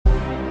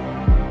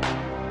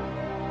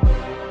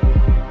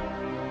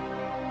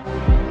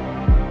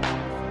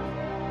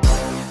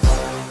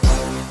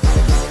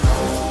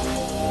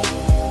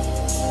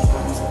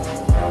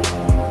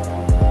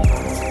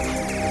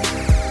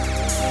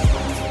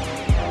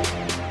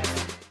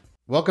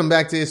Welcome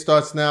back to It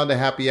Starts Now, the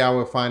Happy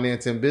Hour of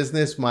Finance and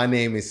Business. My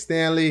name is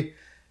Stanley,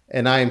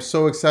 and I am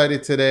so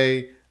excited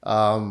today.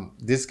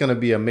 This is going to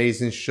be an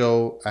amazing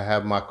show. I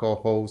have my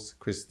co-host,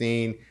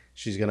 Christine.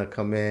 She's going to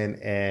come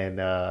in and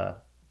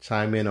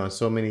chime in on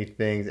so many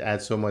things,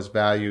 add so much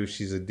value.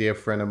 She's a dear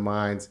friend of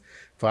mine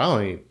for I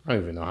don't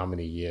even know how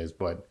many years,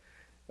 but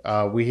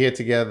we're here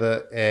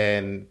together.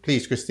 And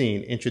please,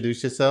 Christine,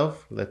 introduce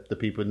yourself. Let the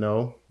people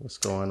know what's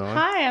going on.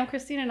 Hi, I'm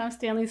Christine, and I'm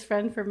Stanley's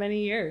friend for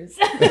many years.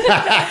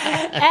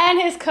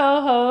 And his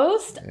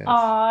co-host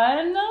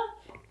on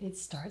It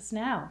Starts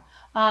Now.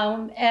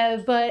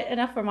 But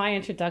enough for my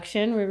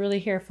introduction. We're really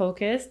here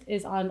focused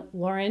is on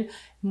Lauren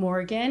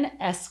Morgan,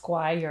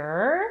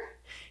 Esquire.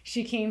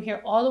 She came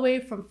here all the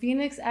way from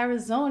Phoenix,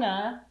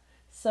 Arizona.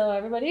 So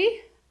everybody,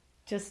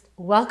 just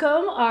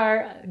welcome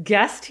our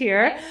guest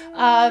here.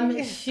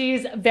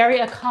 She's a very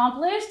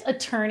accomplished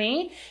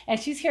attorney, and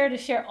she's here to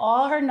share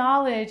all her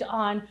knowledge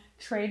on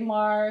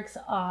trademarks,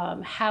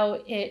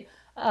 how it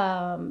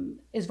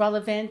is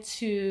relevant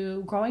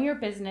to growing your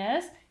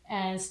business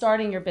and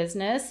starting your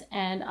business.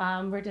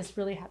 And we're just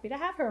really happy to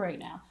have her right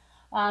now.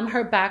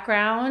 Her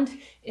background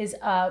is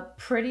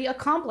pretty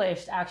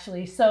accomplished,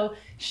 actually. So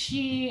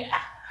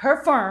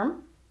her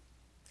firm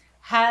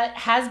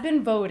has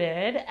been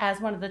voted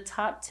as one of the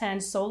top 10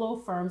 solo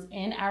firms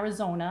in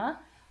Arizona.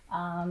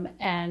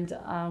 And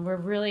we're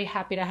really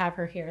happy to have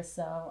her here.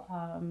 So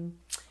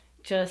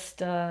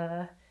just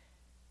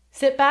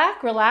sit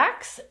back,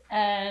 relax,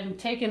 and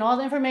take in all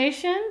the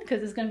information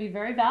because it's going to be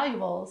very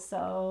valuable.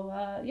 So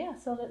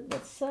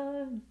let's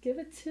give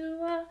it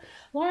to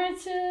Lauren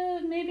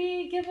to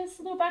maybe give us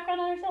a little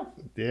background on herself.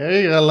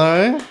 There you go,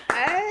 Lauren.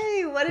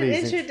 Hey, what an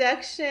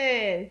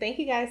introduction. Thank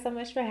you guys so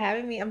much for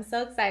having me. I'm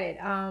so excited.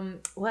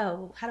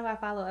 Well, how do I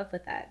follow up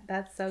with that?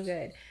 That's so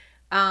good.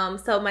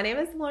 So my name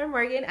is Lauren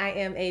Morgan. I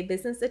am a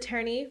business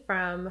attorney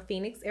from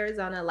Phoenix,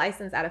 Arizona,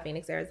 licensed out of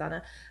Phoenix,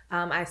 Arizona.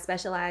 I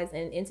specialize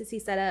in entity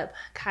setup,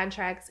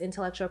 contracts,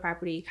 intellectual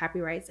property,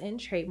 copyrights, and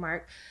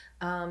trademark.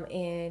 I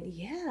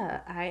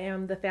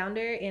am the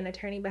founder and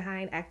attorney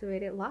behind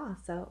Activated Law.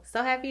 So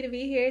happy to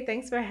be here.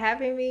 Thanks for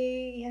having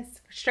me.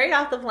 Yes, straight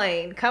off the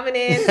plane, coming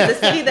in to the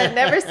city that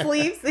never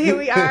sleeps. Here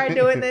we are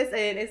doing this,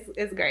 and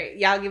it's great.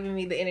 Y'all giving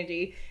me the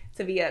energy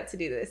to be up to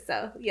do this.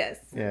 So yes.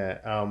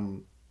 Yeah.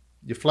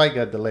 Your flight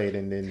got delayed,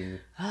 and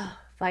then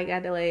flight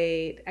got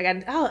delayed. I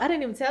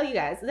didn't even tell you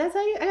guys. Did I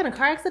tell you? I got in a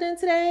car accident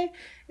today.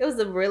 It was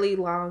a really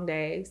long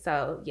day.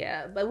 So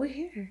yeah, but we're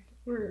here.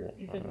 We're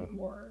even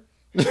more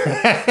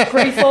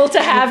grateful to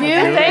have you.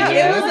 Thank you.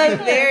 It was a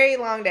very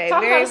long day.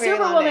 Talk very, about very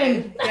long day.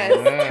 Superwoman.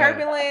 Yes,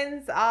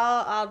 turbulence,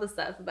 all the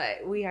stuff.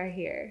 But we are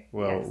here.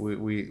 Well, yes.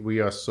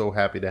 we are so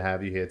happy to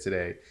have you here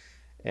today.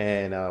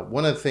 And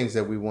one of the things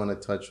that we want to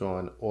touch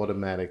on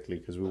automatically,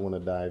 because we want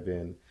to dive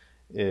in,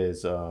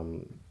 is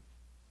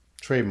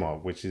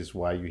trademark, which is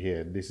why you're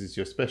here. This is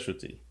your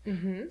specialty.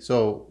 Mm-hmm.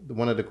 So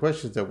one of the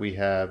questions that we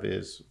have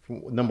is,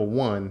 number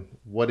one,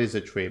 what is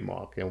a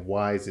trademark and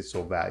why is it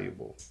so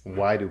valuable?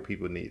 Why do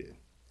people need it?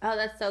 Oh,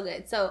 that's so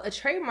good. So a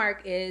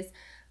trademark is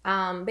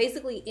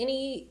basically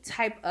any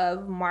type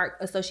of mark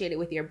associated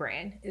with your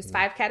brand. There's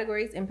 5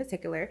 categories in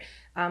particular.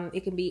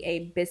 It can be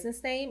a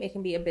business name. It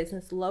can be a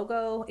business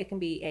logo. It can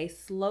be a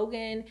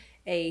slogan,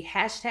 a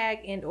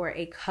hashtag, and or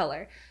a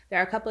color. There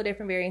are a couple of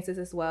different variances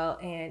as well.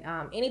 And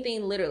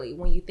anything literally,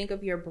 when you think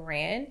of your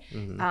brand,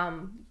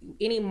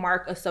 any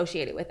mark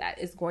associated with that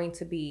is going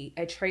to be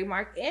a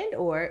trademark and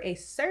or a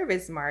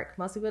service mark.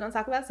 Most people don't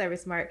talk about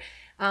service mark.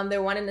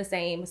 They're one and the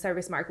same.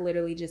 Service mark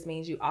literally just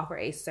means you offer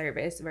a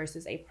service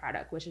versus a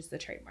product, which is the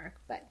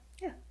trademark. But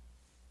yeah.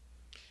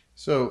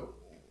 So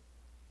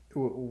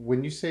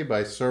when you say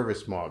by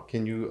service mark,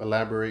 can you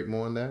elaborate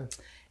more on that?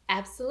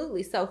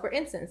 Absolutely. So for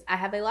instance, I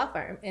have a law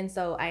firm, and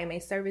so I am a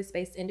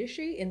service-based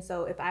industry. And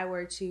so if I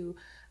were to,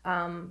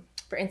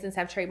 for instance,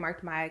 have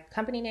trademarked my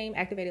company name,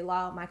 Activated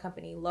Law, my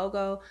company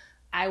logo,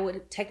 I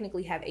would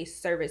technically have a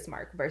service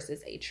mark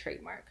versus a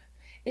trademark.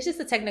 It's just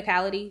a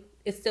technicality.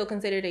 It's still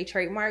considered a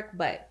trademark,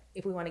 but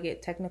if we want to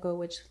get technical,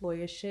 which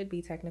lawyers should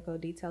be technical,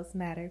 details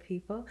matter,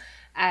 people,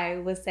 I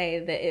would say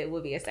that it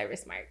would be a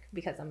service mark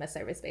because I'm a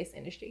service-based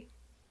industry.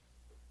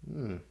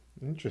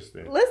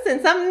 Interesting.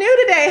 Listen, something new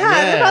today, huh?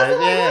 Yeah.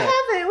 What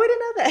happened? We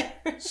didn't know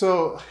that.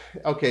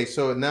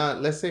 So now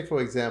let's say,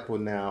 for example,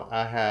 now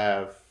I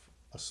have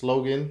a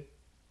slogan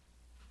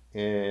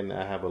and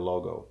I have a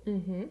logo.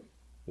 Mm-hmm.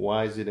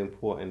 Why is it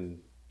important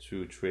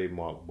to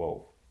trademark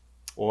both?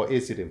 Or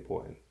is it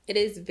important? It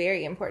is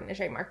very important to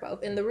trademark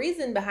both. And the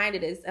reason behind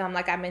it is,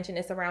 like I mentioned,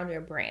 it's around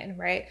your brand,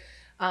 right?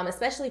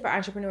 Especially for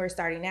entrepreneurs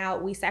starting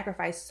out, we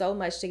sacrifice so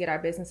much to get our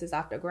businesses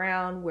off the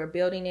ground. We're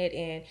building it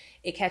and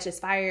it catches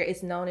fire.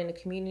 It's known in the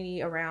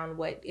community around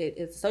what it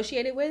is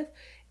associated with.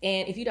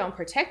 And if you don't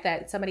protect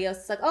that, somebody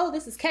else is like, oh,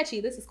 this is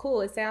catchy. This is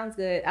cool. It sounds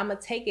good. I'm going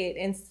to take it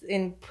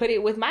and put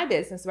it with my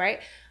business, right?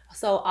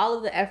 So all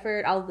of the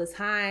effort, all of the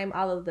time,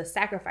 all of the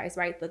sacrifice,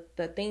 right?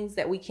 The things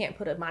that we can't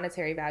put a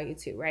monetary value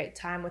to, right?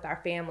 Time with our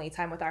family,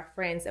 time with our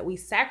friends that we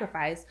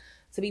sacrifice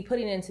to be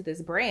putting into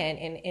this brand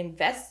and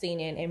investing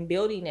in and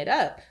building it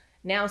up.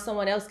 Now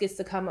someone else gets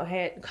to come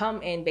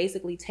and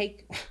basically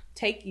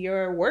take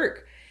your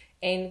work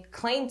and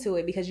claim to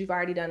it because you've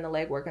already done the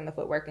legwork and the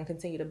footwork and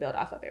continue to build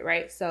off of it,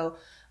 right? So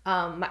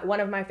one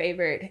of my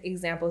favorite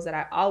examples that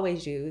I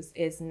always use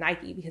is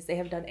Nike, because they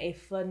have done a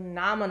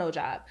phenomenal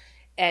job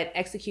at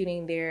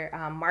executing their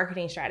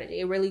marketing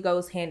strategy. It really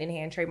goes hand in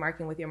hand,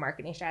 trademarking with your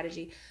marketing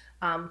strategy.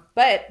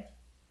 But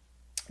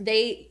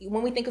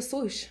when we think of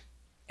swoosh,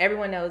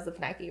 everyone knows of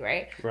Nike,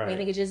 right? When you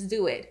think of just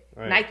do it,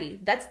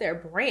 Nike, that's their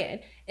brand.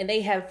 And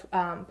they have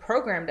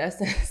programmed us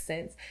in a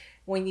sense.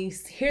 When you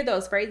hear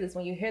those phrases,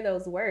 when you hear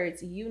those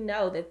words, you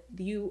know that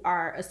you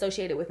are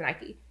associated with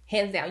Nike.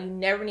 Hands down. You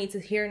never need to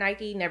hear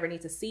Nike, never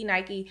need to see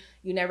Nike.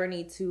 You never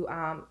need to,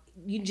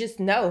 you just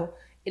know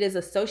it is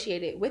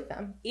associated with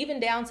them. Even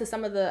down to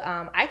some of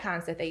the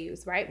icons that they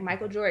use, right?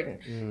 Michael Jordan,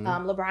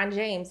 LeBron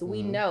James,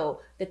 we know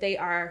that they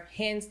are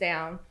hands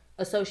down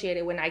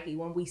associated with Nike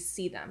when we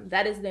see them.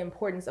 That is the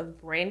importance of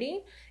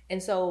branding.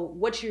 And so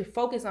what you're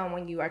focused on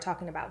when you are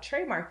talking about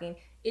trademarking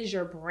is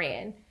your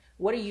brand.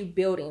 What are you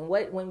building?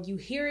 When you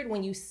hear it,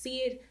 when you see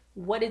it,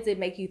 what does it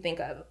make you think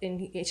of?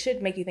 And it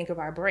should make you think of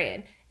our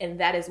brand. And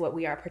that is what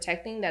we are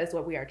protecting. That is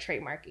what we are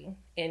trademarking.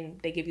 And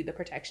they give you the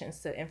protections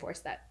to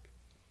enforce that.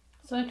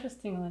 So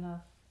interestingly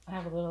enough, I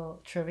have a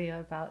little trivia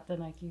about the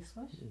Nike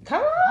swoosh.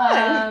 Come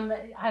on!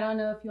 I don't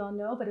know if you all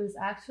know, but it was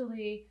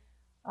actually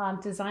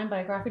designed by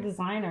a graphic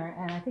designer.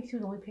 And I think she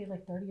was only paid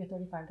like $30 or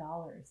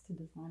 $35 to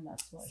design that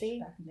swoosh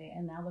back in the day.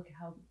 And now look at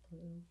how it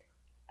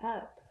blew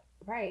up.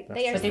 Right. But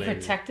they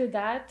protected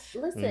that.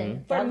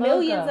 Listen, for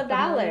millions of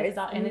dollars.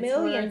 And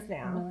millions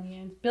now.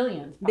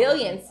 Billions.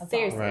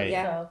 Seriously. Right.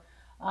 Yeah.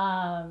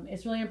 So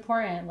it's really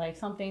important. Like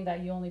something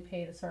that you only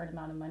paid a certain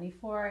amount of money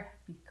for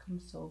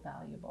becomes so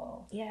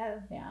valuable. Yeah.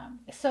 Yeah.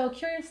 So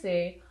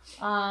curiously,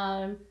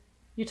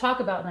 you talk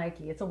about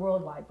Nike. It's a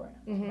worldwide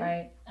brand,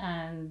 right?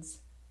 And,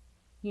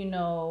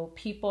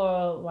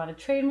 people want to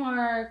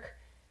trademark,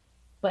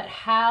 but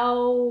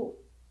how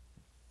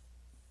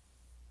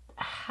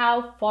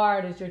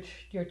far does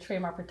your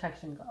trademark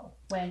protection go?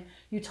 When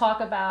you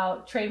talk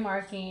about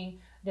trademarking,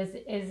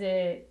 is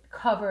it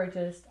covered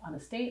just on a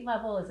state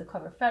level? Is it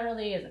covered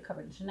federally? Is it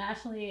covered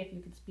internationally? If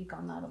you could speak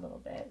on that a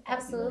little bit.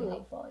 Absolutely. Really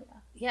helpful,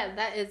 yeah,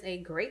 that is a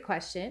great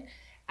question.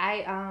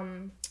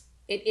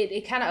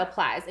 It kind of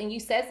applies. And you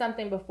said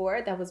something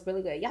before that was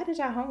really good. Y'all did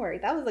your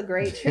homework. That was a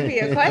great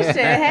trivia question.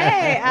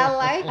 Hey, I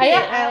like it.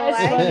 I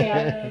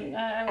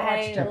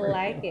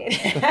like it.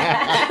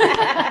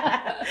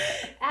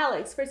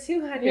 Alex, for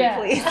 200,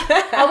 please.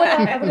 I would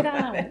have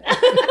done.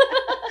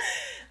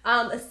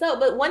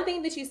 But one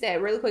thing that you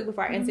said really quick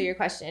before I answer your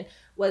question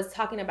was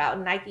talking about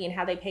Nike and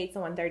how they paid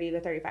someone $30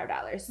 to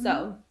 $35.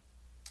 So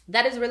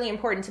that is really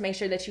important to make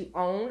sure that you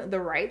own the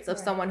rights of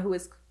someone who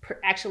is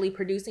actually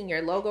producing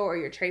your logo or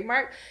your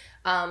trademark.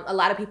 A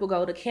lot of people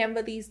go to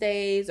Canva these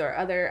days or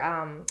other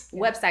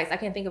websites. I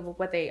can't think of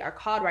what they are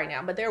called right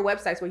now, but there are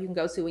websites where you can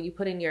go to when you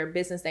put in your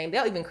business name.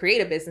 They'll even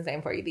create a business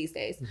name for you these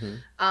days.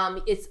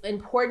 It's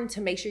important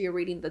to make sure you're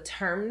reading the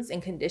terms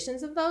and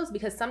conditions of those,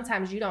 because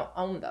sometimes you don't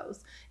own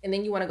those. And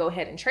then you want to go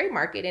ahead and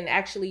trademark it. And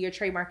actually you're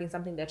trademarking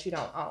something that you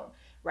don't own.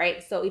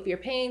 Right? So if you're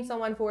paying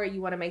someone for it,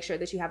 you want to make sure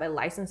that you have a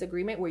license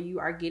agreement where you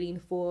are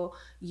getting full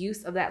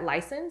use of that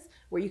license,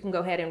 where you can go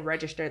ahead and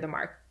register the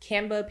mark.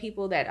 Canva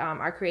people that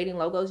are creating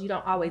logos, you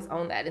don't always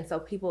own that. And so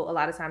people a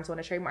lot of times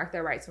want to trademark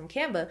their rights from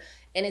Canva,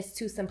 and it's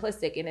too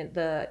simplistic. And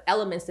the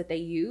elements that they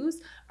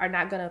use are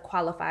not going to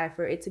qualify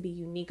for it to be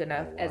unique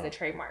enough as a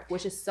trademark,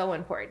 which is so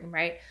important,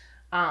 right?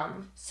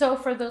 So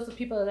for those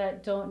people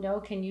that don't know,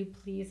 can you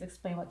please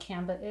explain what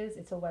Canva is?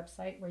 It's a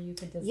website where you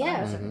can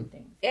design certain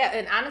things. Yeah,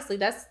 and honestly,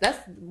 that's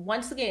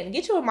once again,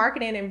 get you a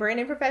marketing and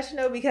branding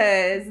professional,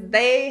 because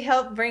they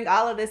help bring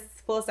all of this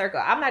full circle.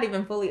 I'm not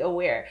even fully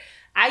aware.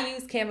 I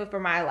use Canva for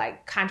my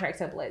contract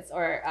templates,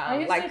 or I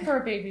use it for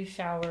a baby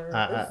shower.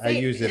 I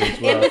use it as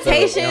well.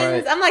 Invitations.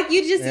 So, I'm like,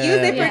 you just use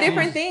it for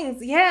different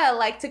things. Yeah,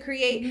 to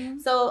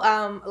create. So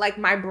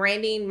my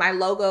branding, my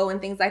logo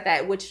and things like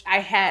that, which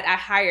I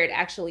hired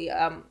actually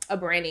a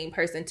branding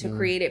person to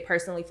create it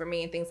personally for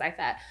me and things like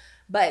that.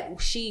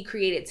 But she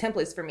created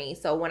templates for me.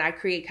 So when I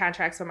create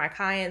contracts for my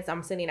clients,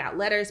 I'm sending out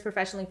letters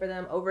professionally for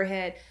them.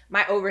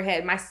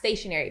 My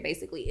stationery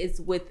basically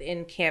is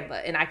within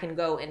Canva. And I can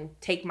go and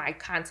take my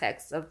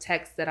context of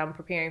text that I'm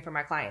preparing for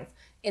my clients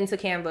into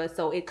Canva,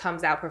 so it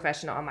comes out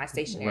professional on my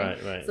stationery.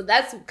 Right. So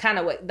that's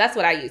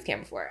what I use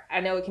Canva for. I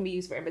know it can be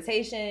used for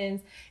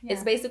invitations. Yeah.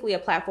 It's basically a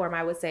platform,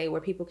 I would say,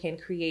 where people can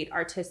create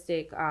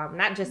artistic,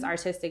 not just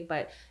artistic,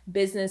 but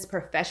business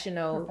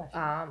professional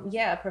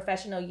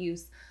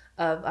use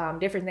of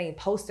different things,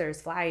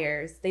 posters,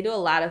 flyers. They do a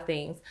lot of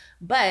things.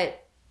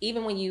 But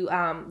even when you,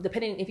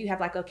 depending if you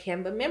have a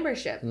Canva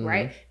membership,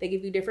 right? They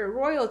give you different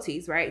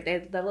royalties, right?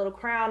 The little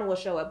crown will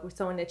show up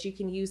showing that you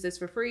can use this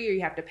for free, or you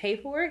have to pay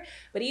for it.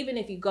 But even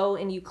if you go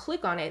and you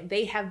click on it,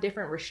 they have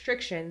different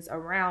restrictions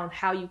around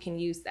how you can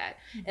use that.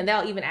 And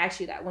they'll even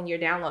ask you that when you're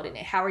downloading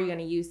it. How are you going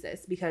to use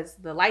this? Because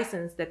the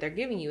license that they're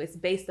giving you is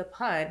based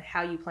upon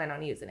how you plan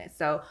on using it.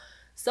 So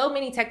so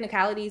many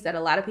technicalities that a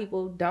lot of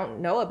people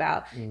don't know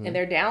about, and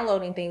they're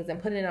downloading things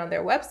and putting it on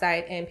their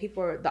website, and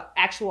people are the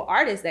actual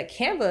artists that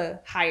Canva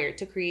hired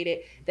to create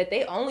it, that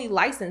they only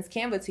license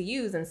Canva to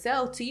use and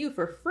sell to you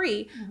for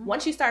free.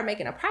 Once you start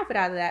making a profit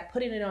out of that,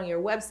 putting it on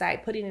your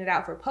website, putting it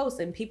out for posts,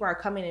 and people are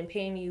coming and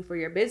paying you for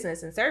your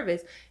business and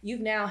service, you've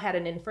now had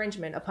an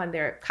infringement upon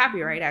their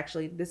copyright.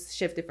 Actually, this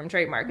shifted from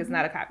trademark. It's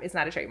not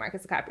a trademark,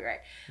 it's a copyright.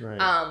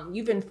 Right.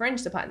 You've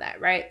infringed upon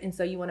that, right? And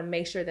so you want to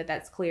make sure that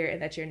that's clear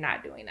and that you're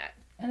not doing that.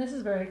 And this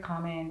is very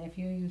common if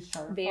you use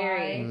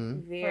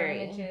Shopify for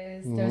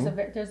images.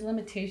 There's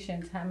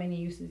limitations how many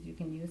uses you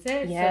can use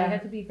it. So you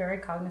have to be very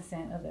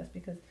cognizant of this,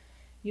 because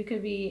you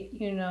could be,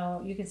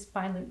 you can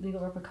find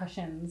legal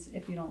repercussions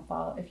if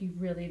you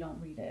really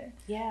don't read it.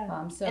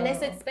 Yeah. And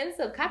it's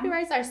expensive.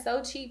 Copyrights are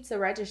so cheap to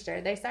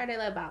register. They started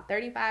at about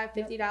 $35,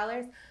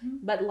 $50,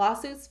 but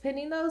lawsuits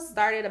pending those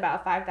started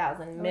about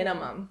 $5,000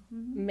 minimum.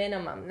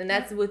 And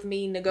that's with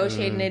me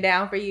negotiating it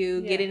down for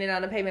you, getting it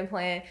on a payment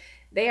plan.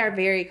 They are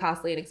very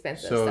costly and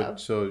expensive.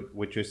 So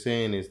what you're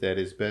saying is that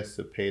it's best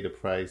to pay the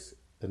price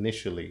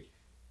initially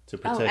to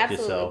protect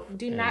yourself.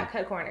 Do not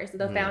cut corners.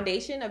 The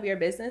foundation of your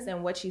business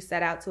and what you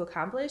set out to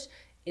accomplish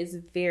is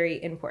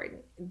very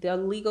important. The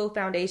legal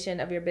foundation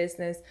of your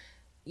business,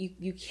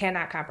 you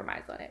cannot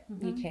compromise on it.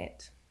 You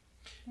can't.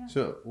 Yeah.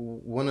 So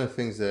one of the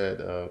things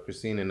that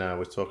Christine and I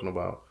was talking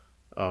about,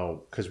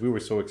 because we were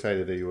so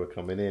excited that you were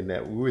coming in,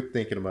 that we were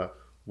thinking about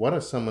what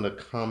are some of the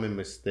common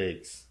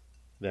mistakes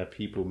that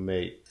people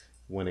make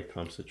when it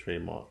comes to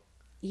trademark.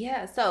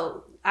 Yeah,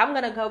 so I'm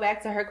going to go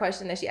back to her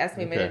question that she asked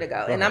me a minute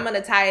ago, and I'm going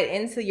to tie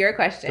it into your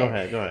question. Go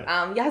ahead.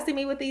 Y'all see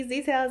me with these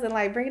details and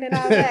like bringing it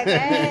all back.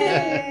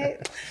 Hey.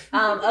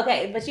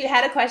 Okay, but you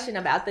had a question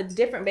about the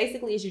different,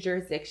 basically it's your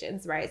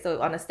jurisdictions, right? So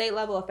on a state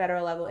level, a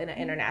federal level, and an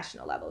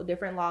international level.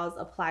 Different laws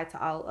apply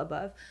to all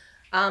above.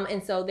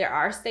 And so there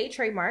are state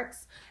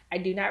trademarks. I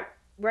do not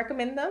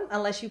recommend them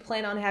unless you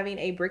plan on having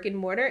a brick and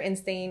mortar and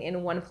staying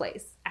in one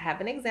place. I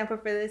have an example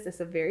for this. It's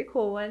a very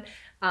cool one.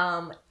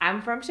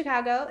 I'm from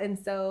Chicago, and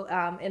so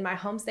in my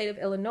home state of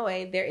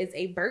Illinois, there is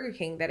a Burger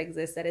King that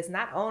exists that is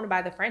not owned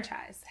by the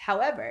franchise.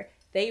 However,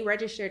 they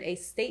registered a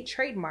state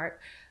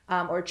trademark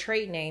or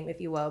trade name, if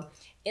you will,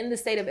 in the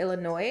state of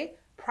Illinois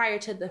prior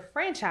to the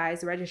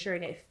franchise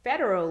registering it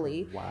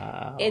federally.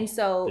 Wow. And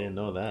so didn't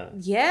know that.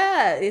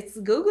 Yeah,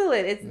 Google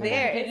it. It's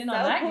there. It's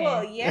so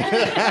cool.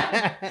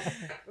 Yeah.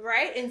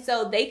 Right. And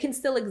so they can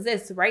still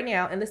exist right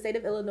now in the state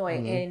of Illinois.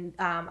 And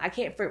I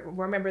can't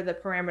remember the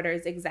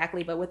parameters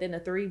exactly, but within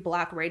a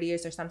 3-block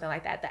radius or something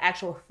like that, the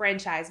actual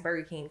franchise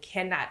Burger King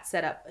cannot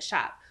set up a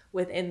shop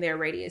within their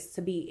radius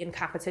to be in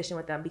competition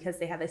with them because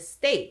they have a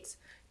state.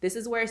 This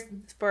is where,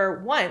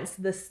 for once,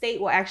 the state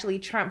will actually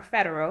trump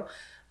federal.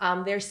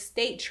 Their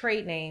state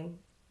trade name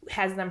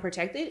has them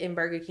protected, and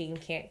Burger King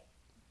can't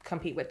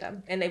compete with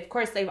them. And of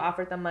course, they've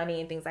offered them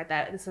money and things like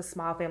that. It's a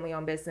small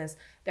family-owned business.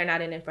 They're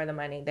not in it for the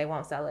money. They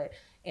won't sell it,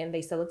 and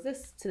they still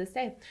exist to this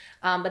day.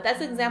 But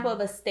that's an example of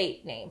a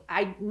state name.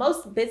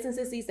 Most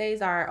businesses these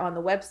days are on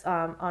the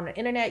on the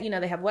internet.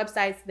 They have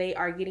websites. They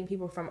are getting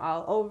people from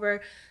all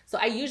over. So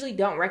I usually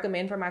don't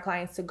recommend for my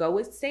clients to go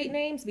with state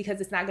names because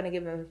it's not going to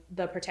give them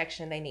the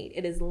protection they need.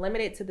 It is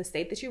limited to the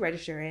state that you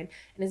register in,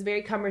 and it's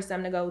very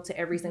cumbersome to go to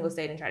every single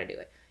state and try to do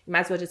it. You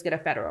might as well just get a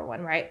federal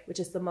one, right? Which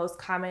is the most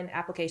common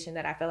application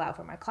that I fill out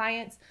for my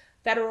clients.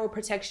 Federal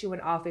protects you in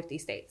all 50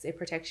 states. It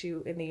protects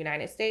you in the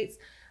United States.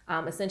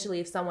 Essentially,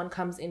 if someone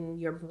comes in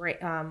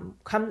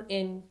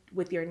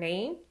with your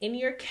name in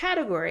your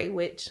category,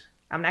 which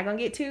I'm not going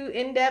to get too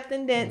in-depth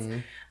and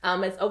dense.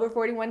 It's over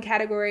 41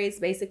 categories,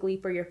 basically,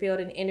 for your field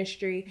and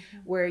industry,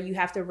 where you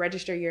have to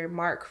register your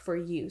mark for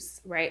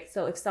use, right?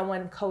 So if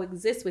someone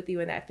coexists with you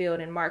in that field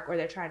and mark, or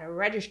they're trying to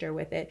register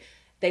with it,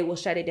 they will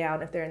shut it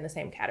down if they're in the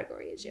same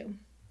category as you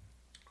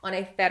on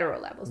a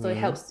federal level. So it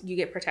helps you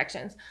get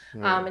protections.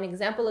 An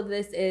example of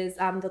this is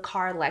the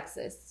car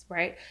Lexus,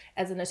 right?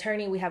 As an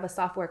attorney, we have a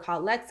software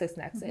called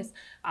LexisNexis.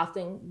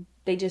 Often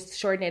they just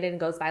shorten it and it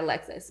goes by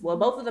Lexus. Well,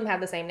 both of them have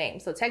the same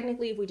name. So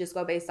technically, if we just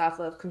go based off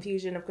of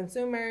confusion of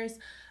consumers,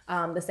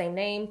 the same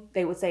name,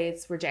 they would say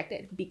it's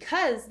rejected.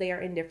 Because they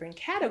are in different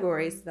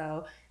categories,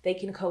 though, they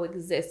can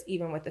coexist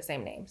even with the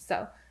same name.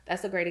 So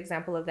that's a great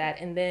example of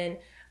that. And then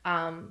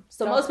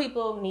most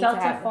people need Delta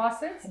to have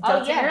Faucets.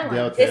 Delta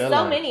Airlines. It's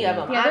so many of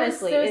them.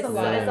 Honestly, there's it's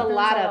a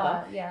lot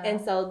of them. Yeah.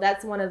 And so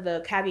that's one of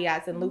the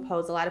caveats and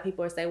loopholes. A lot of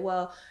people are saying,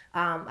 well,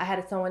 I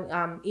had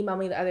someone email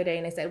me the other day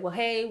and they said, well,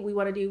 hey,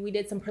 we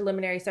did some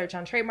preliminary search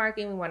on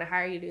trademarking. We want to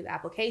hire you to do the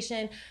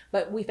application,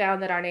 but we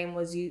found that our name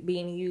was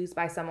being used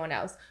by someone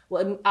else.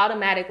 Well,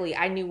 automatically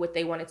I knew what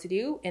they wanted to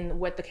do and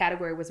what the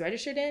category was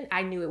registered in.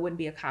 I knew it wouldn't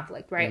be a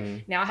conflict,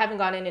 right? Now I haven't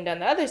gone in and done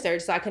the other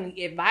search, so I couldn't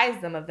advise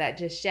them of that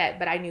just yet,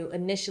 but I knew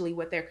initially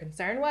what their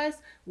concern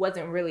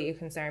wasn't really a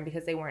concern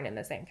because they weren't in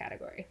the same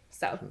category.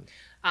 So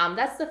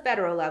that's the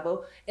federal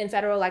level. And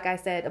federal, like I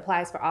said,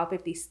 applies for all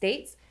 50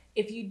 states.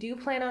 If you do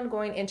plan on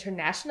going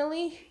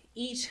internationally,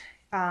 each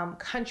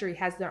country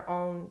has their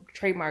own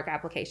trademark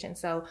application.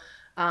 So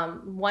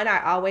one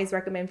I always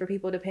recommend for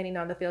people, depending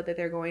on the field that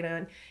they're going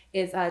on,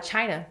 is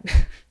China.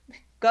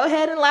 Go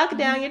ahead and lock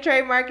down your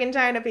trademark in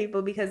China,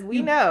 people, because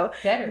we know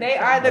they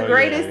are the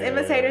greatest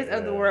imitators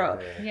of the world.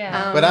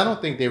 Yeah. But I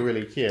don't think they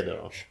really care,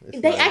 though.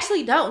 They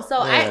actually don't. So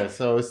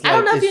so it's I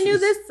don't know if you knew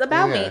this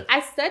about me.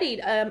 I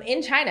studied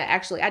in China,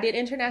 actually. I did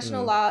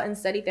international law and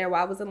studied there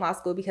while I was in law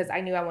school because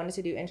I knew I wanted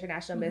to do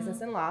international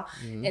business and law.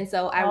 And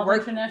so I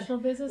worked international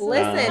business.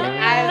 Listen,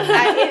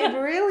 it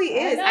really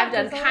is. I've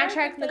done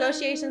contract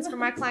negotiations for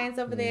my clients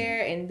over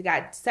there and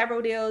got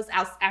several deals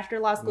out after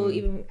law school,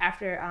 even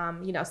after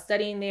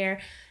studying there.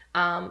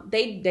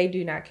 They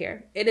do not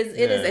care. It is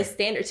a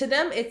standard to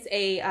them.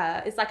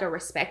 It's like a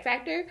respect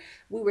factor.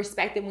 We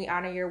respect and we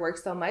honor your work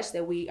so much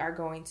that we are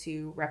going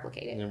to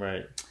replicate it.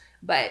 Right.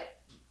 But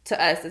to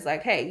us, it's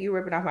like, hey, you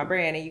ripping off my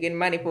brand and you getting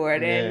money for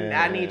it, and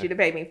I need you to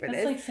pay me for this.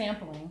 It's like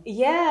sampling.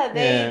 Yeah,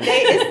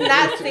 it's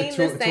not seen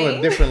the same. To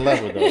a different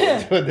level, though.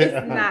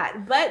 It's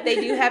not. But they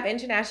do have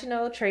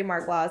international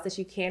trademark laws that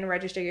you can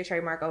register your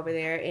trademark over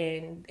there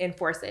and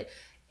enforce it.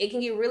 It can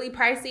get really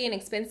pricey and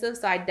expensive,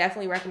 so I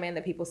definitely recommend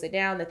that people sit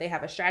down, that they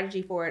have a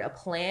strategy for it, a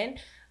plan,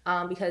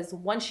 because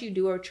once you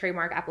do a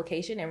trademark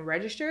application and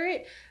register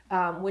it,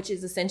 which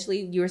is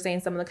essentially, you were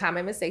saying some of the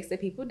common mistakes that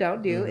people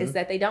don't do, is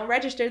that they don't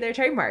register their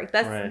trademark.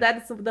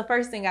 That's the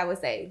first thing I would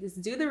say. Just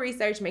do the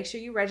research, make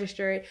sure you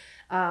register it,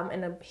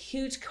 and a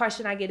huge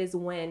question I get is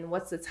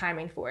what's the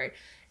timing for it?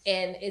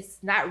 And it's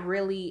not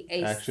really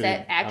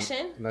set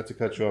action. Not to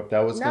cut you off, that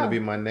was going to be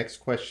my next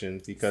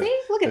question, because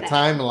look at the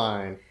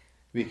timeline...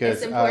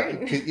 Because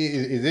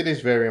it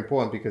is very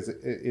important, because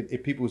in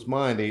people's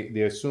mind,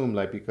 they assume,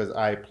 like, because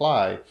I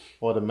apply,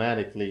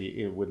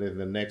 automatically within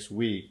the next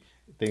week,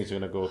 things are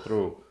going to go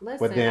through. Listen,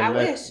 but then, I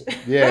wish.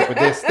 Yeah, but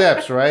there's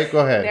steps, right?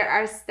 Go ahead. There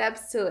are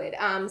steps to it.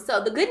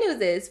 So the good news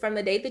is, from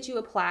the date that you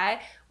apply,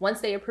 once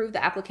they approve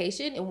the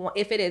application, and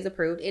if it is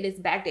approved, it is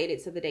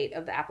backdated to the date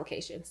of the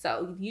application.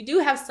 So you do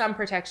have some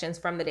protections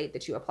from the date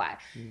that you apply.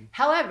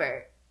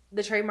 However,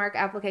 the trademark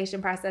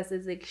application process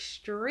is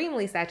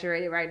extremely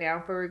saturated right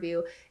now for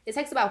review. It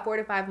takes about 4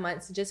 to 5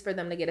 months just for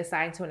them to get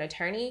assigned to an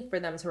attorney for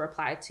them to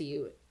reply to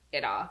you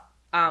at all.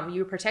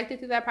 You're protected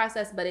through that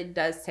process, but it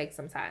does take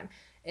some time.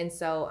 And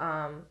so,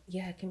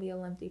 it can be a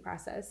lengthy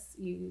process.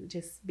 You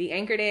just be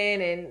anchored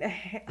in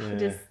and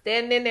just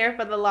stand in there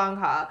for the long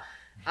haul.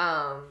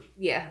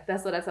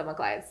 That's what I tell my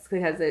clients,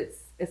 because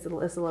it's a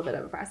little bit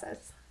of a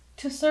process.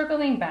 To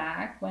circling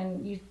back,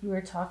 when you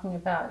were talking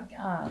about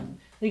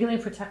legally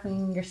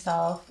protecting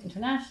yourself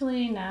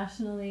internationally,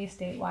 nationally,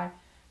 statewide.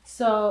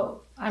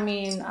 So, I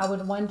mean, I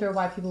would wonder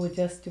why people would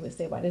just do it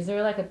statewide. Is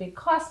there like a big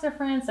cost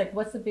difference? Like,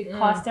 what's the big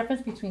cost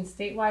difference between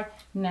statewide,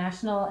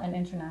 national, and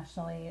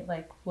internationally?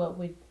 Like, what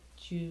would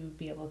you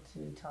be able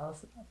to tell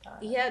us about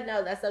that? Yeah,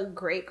 no, that's a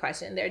great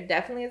question. There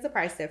definitely is a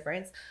price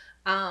difference.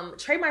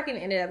 Trademarking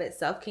in and of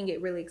itself can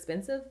get really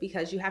expensive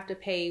because you have to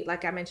pay,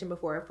 like I mentioned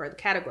before, for the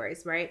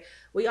categories, right?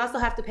 We also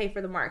have to pay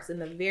for the marks. In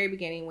the very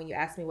beginning, when you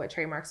asked me what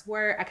trademarks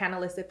were, I kind of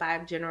listed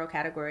 5 general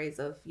categories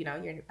of, your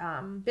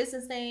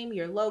business name,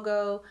 your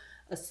logo,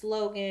 a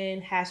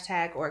slogan,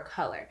 hashtag, or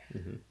color.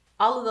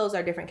 All of those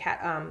are different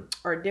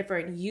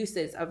different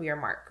uses of your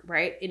mark,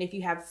 right? And if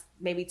you have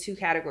maybe 2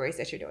 categories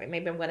that you're doing,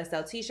 maybe I'm going to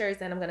sell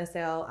t-shirts and I'm going to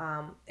sell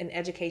an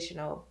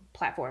educational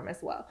platform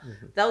as well.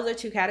 Those are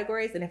 2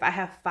 categories. And if I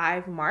have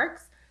 5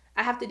 marks,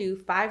 I have to do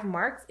 5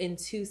 marks in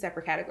 2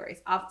 separate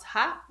categories. Off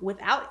top,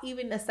 without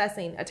even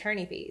assessing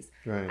attorney fees,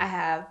 I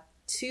have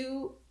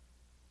 2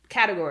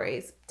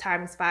 categories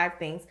times 5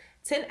 things,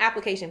 10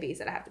 application fees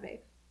that I have to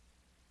pay.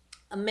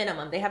 A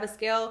minimum. They have a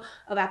scale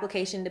of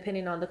application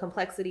depending on the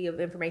complexity of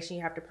information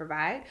you have to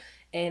provide.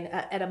 And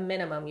at a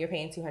minimum, you're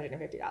paying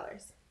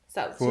 $250.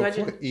 So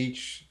for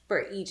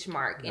each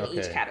mark in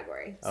each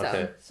category.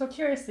 So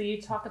curiously, you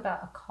talk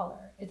about a color.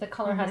 Is the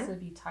color has to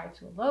be tied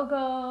to a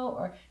logo,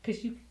 or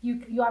because you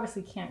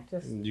obviously can't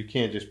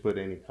just put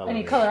any color.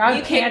 Any color.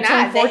 You can't.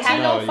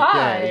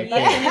 1405.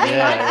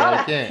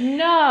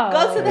 No.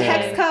 Go to the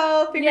hex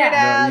code, figure it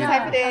out,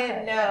 type it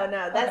in.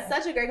 No. That's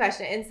such a great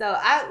question. And so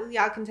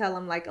y'all can tell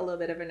I'm like a little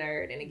bit of a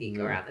nerd and a geek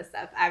around this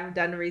stuff. I've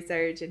done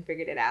research and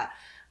figured it out.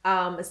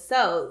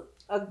 So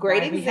a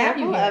great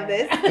example of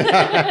this,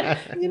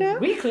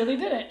 we clearly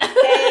did it.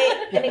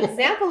 An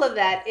example of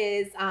that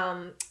is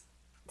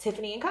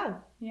Tiffany & Co.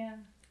 Yeah.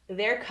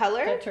 Their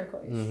color that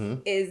turquoise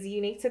is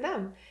unique to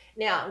them.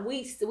 Now,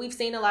 we've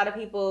seen a lot of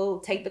people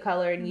take the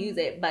color and use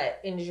it, but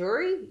in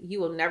jewelry, you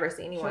will never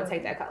see anyone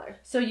take that color.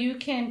 So you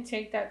can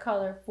take that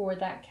color for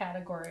that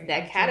category.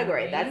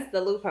 That's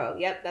the loophole.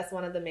 Yep, that's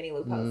one of the many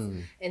loopholes.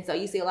 And so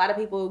you see a lot of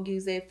people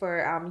use it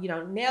for,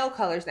 nail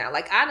colors now.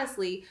 Like,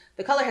 honestly,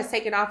 the color has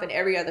taken off in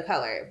every other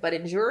color. But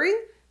in jewelry,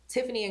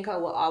 Tiffany & Co.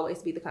 will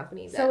always be the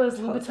company that So is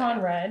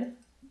Louboutin red?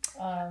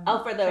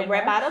 For the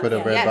red bottoms? For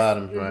the red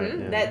bottoms, right.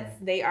 Yeah.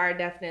 They are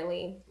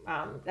definitely,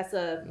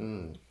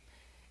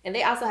 and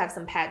they also have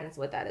some patents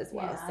with that as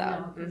well. Yeah,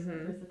 so there's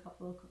a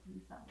couple of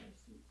companies that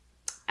were.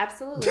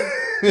 Absolutely.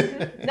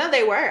 No,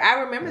 they were.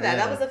 I remember that.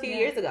 That was a few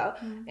years ago.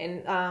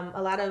 And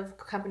a lot of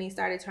companies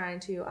started trying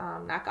to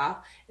knock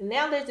off. And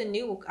now there's a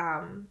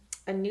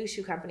new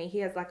shoe company. He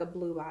has like a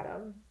blue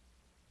bottom.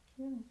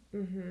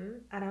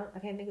 I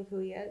can't think of who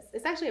he is.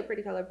 It's actually a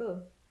pretty color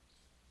blue.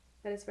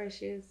 That is for his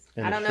shoes.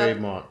 And I don't know.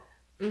 Trademark.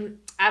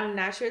 I'm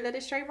not sure that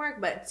it's trademark,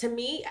 but to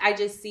me, I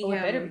just see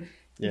him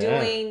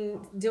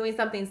doing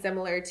something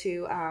similar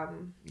to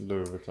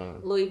Louis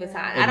Vuitton.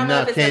 I don't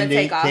know if it's going to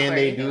take off. Can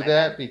they do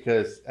that?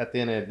 Because at the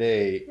end of the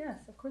day, yes,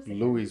 of course,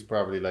 Louis is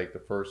probably like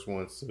the first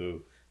ones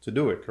to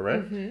do it,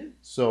 correct?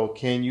 So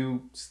can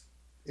you?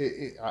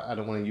 I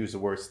don't want to use the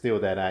word steal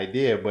that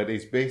idea, but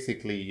it's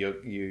basically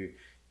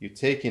you're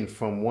taking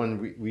from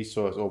one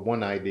resource or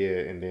one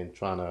idea and then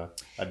trying to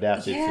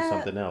adapt it to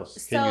something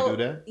else. Can you do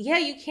that? Yeah,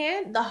 you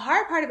can. The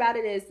hard part about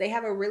it is they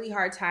have a really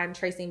hard time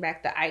tracing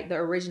back the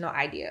original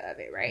idea of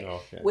it, right?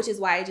 Okay. Which is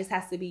why it just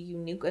has to be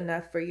unique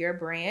enough for your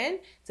brand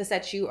to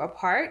set you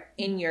apart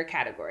in your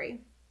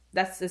category.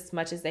 That's as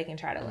much as they can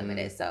try to limit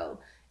it. So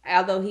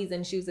although he's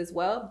in shoes as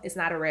well, it's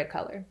not a red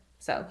color.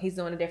 So he's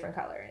doing a different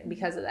color. And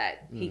because of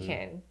that, he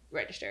can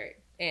register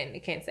it. And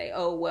it can't say,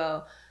 oh,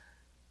 well,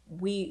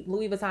 Louis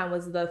Vuitton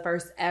was the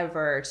first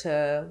ever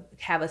to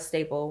have a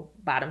staple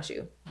bottom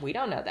shoe. We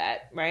don't know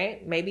that,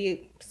 right?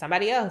 Maybe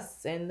somebody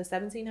else in the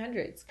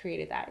 1700s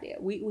created the idea.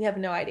 We have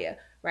no idea,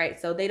 right?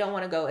 So they don't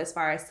want to go as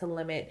far as to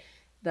limit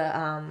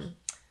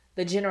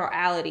the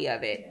generality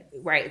of it,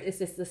 right? It's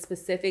just the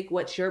specific,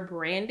 what your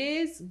brand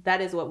is, that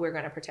is what we're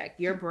going to protect.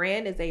 Your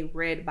brand is a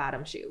red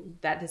bottom shoe.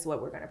 That is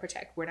what we're going to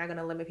protect. We're not going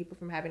to limit people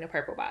from having a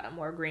purple bottom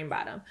or a green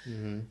bottom.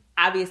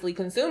 Obviously,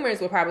 consumers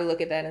will probably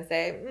look at that and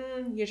say,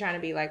 you're trying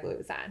to be like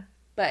Louis Vuitton.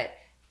 But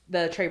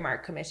the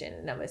trademark commission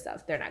and other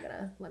stuff, they're not going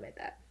to limit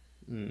that.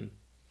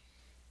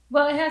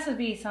 Well, it has to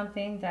be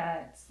something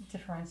that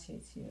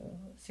differentiates you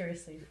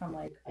seriously from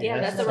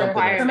that's the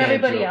requirement from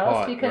everybody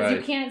else, because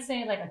you can't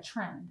say like a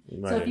trend.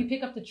 Right. So if you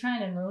pick up the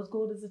trend and rose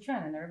gold is a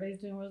trend and everybody's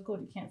doing rose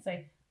gold, you can't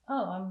say,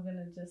 oh, I'm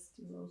gonna just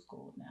do rose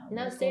gold now.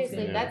 No,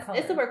 seriously,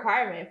 it's a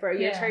requirement for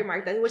your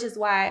trademark, which is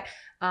why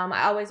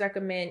I always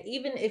recommend,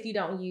 even if you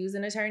don't use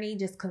an attorney,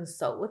 just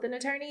consult with an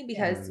attorney,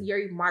 because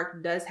your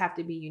mark does have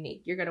to be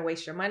unique. You're gonna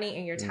waste your money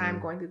and your time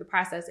going through the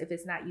process if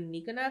it's not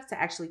unique enough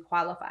to actually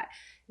qualify.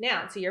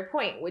 Now, to your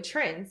point with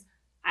trends,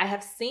 I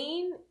have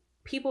seen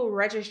people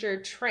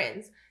register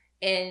trends,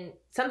 and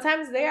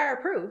sometimes they are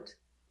approved.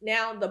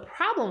 Now, the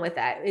problem with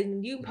that,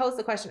 and you posed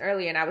the question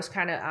earlier, and I was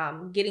kind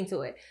of getting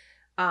to it.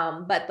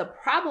 But the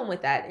problem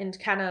with that, and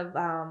kind of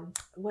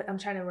what I'm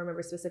trying to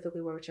remember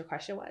specifically what your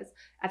question was.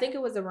 I think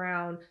it was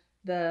around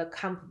the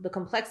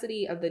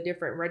complexity of the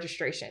different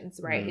registrations,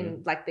 right?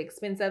 And like the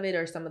expense of it,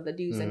 or some of the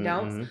do's and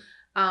don'ts.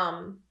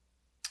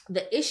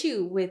 The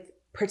issue with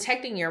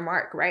protecting your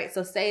mark, right?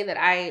 So say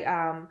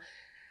that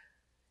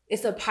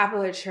it's a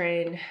popular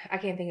trend. I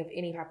can't think of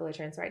any popular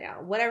trends right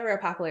now. Whatever a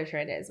popular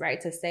trend is,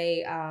 right? To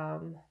say, I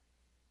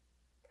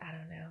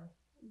don't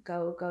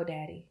know,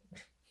 GoDaddy.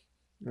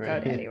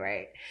 Right. GoDaddy,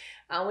 right?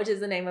 Which is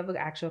the name of an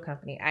actual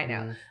company. I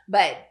know.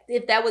 But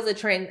if that was a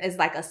trend as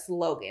like a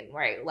slogan,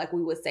 right? Like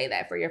we would say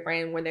that for your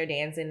friend when they're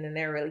dancing and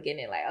they're really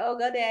getting it, like, oh,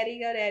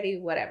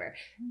 GoDaddy, whatever.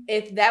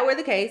 If that were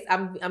the case,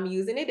 I'm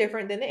using it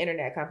different than the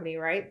internet company,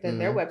 right? Than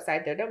their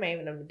website, their domain,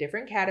 in a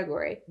different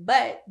category.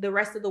 But the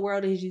rest of the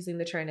world is using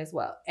the trend as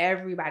well.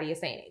 Everybody is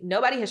saying it.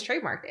 Nobody has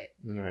trademarked it.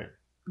 Right.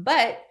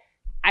 But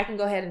I can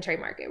go ahead and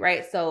trademark it,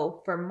 right?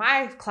 So for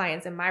my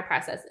clients and my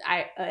process,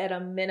 I at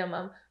a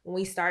minimum, when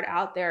we start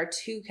out, there are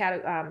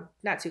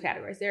not two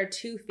categories. There are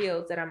two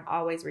fields that I'm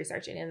always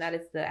researching, and that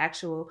is the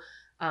actual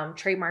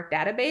trademark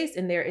database,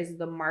 and there is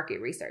the market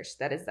research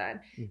that is done.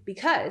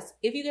 Because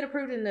if you get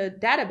approved in the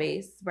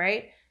database,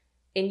 right,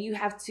 and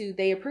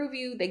they approve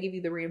you, they give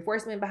you the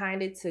reinforcement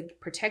behind it to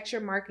protect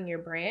your mark and your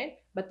brand,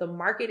 but the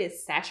market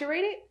is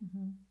saturated.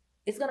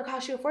 It's going to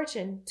cost you a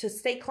fortune to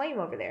stake claim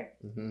over there.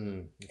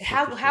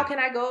 How can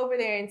I go over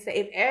there and say,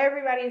 if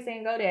everybody is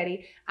saying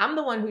GoDaddy, I'm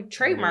the one who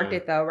trademarked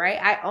it though, right?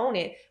 I own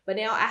it, but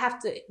now I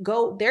have to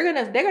go, they're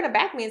going to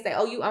back me and say,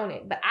 oh, you own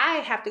it. But I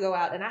have to go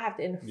out and I have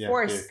to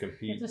enforce.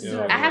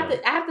 I have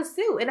to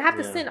sue, and I have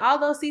to send all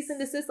those cease and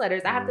desist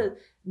letters. I have to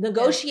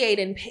negotiate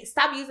and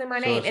stop using my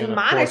name and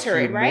monitor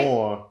it,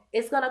 right?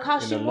 It's going to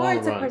cost you more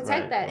to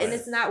protect that, and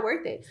it's not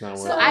worth it.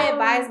 So I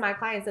advise my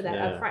clients of that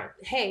up front.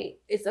 Hey,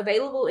 it's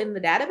available in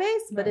the database,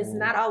 but it's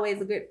not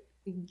always a good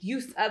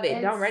use of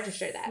it. Don't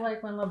register that.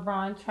 Like when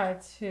LeBron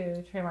tried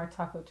to trademark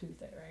Taco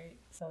Tuesday, right?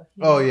 So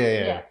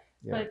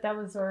but that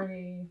was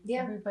already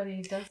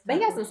everybody does. But he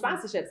got some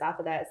sponsorships off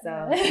of that,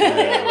 so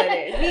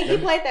he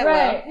played that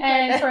well.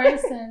 And for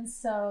instance,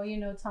 so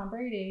Tom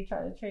Brady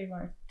tried to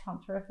trademark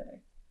Tom Terrific.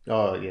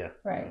 Oh yeah.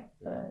 Right,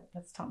 but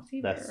that's Tom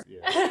Seaver.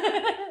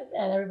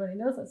 And everybody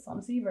knows that's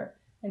Tom Seaver,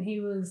 and he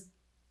was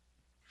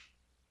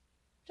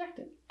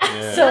rejected.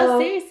 So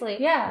seriously,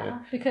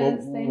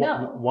 because they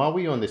know. While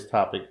we on this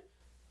topic,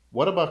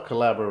 what about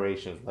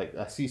collaborations? Like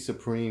I see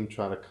Supreme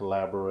trying to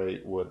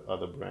collaborate with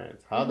other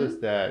brands. How does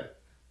that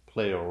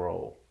play a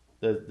role?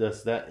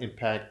 Does that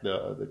impact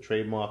the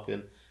trademark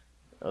and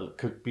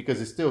because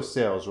it still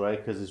sells,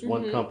 right? Because it's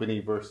one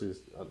company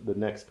versus the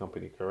next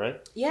company,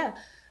 correct? Yeah.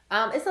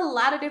 It's a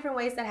lot of different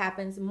ways that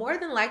happens. More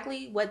than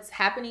likely, what's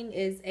happening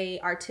is a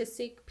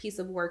artistic piece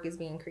of work is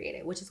being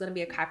created, which is going to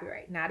be a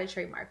copyright, not a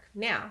trademark.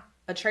 Now,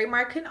 a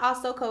trademark can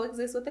also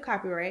coexist with the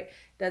copyright.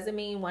 Doesn't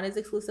mean one is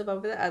exclusive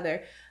over the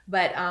other.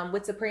 But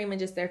with Supreme and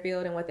just their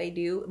field and what they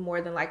do,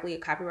 more than likely a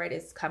copyright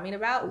is coming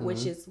about,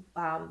 which is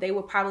they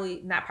will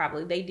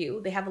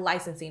they have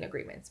licensing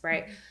agreements,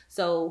 right?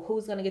 So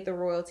who's going to get the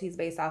royalties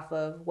based off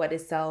of what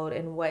is sold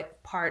and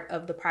what part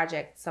of the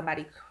project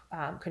somebody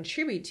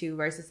contribute to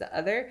versus the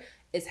other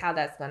is how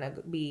that's going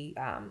to be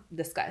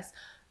discussed.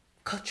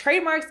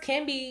 Trademarks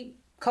can be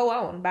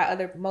co-owned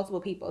by multiple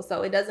people,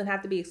 so it doesn't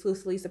have to be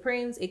exclusively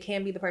Supreme's. It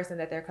can be the person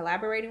that they're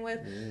collaborating with.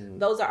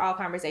 Those are all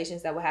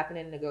conversations that will happen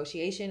in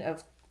negotiation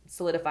of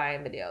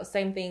solidifying the deal.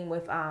 Same thing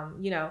with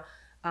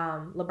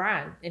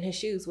LeBron and his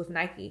shoes with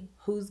Nike.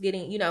 Who's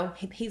getting,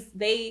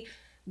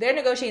 their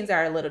negotiations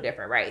are a little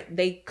different, right?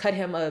 They cut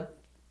him a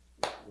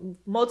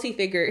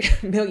multi-figure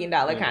 $1 million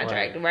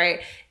contract,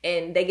 right?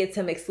 And they get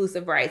some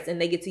exclusive rights, and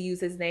they get to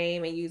use his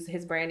name and use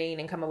his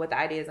branding and come up with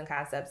ideas and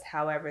concepts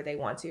however they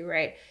want to,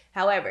 right?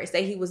 However,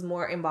 say he was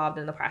more involved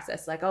in the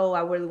process, like, oh,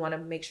 I really want to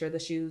make sure the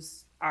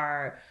shoes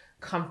are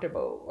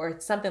comfortable or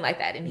something like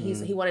that, and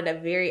he wanted a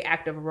very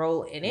active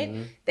role in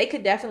it. They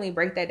could definitely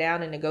break that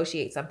down and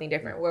negotiate something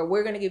different, where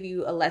we're going to give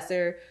you a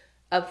lesser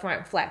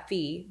upfront flat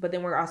fee, but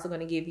then we're also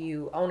going to give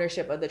you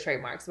ownership of the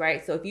trademarks,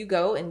 right? So if you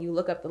go and you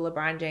look up the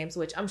LeBron James,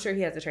 which I'm sure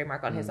he has a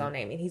trademark on his own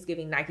name, and he's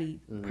giving Nike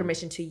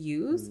permission to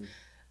use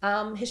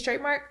his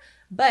trademark.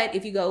 But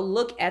if you go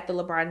look at the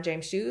LeBron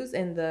James shoes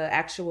and the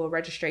actual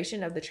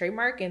registration of the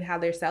trademark and how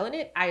they're selling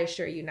it, I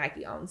assure you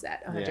Nike owns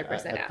that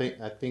 100%.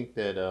 I think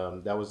that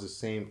that was the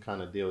same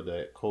kind of deal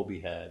that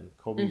Kobe had.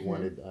 Kobe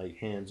wanted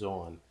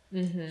hands-on.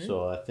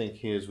 So I think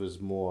his was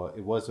more,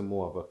 it wasn't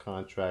more of a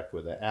contract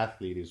where the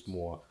athlete is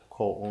more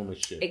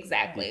co-ownership.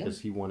 Exactly. Because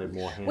he wanted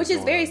more hands-on. Which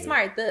is very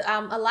smart.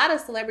 A lot of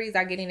celebrities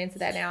are getting into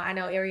that now. I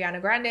know Ariana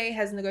Grande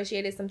has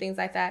negotiated some things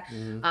like that.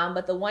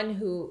 But the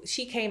one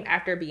she came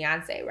after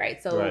Beyonce,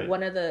 right? So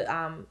one of the,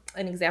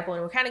 an example,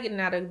 and we're kind of getting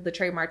out of the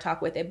trademark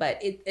talk with it, but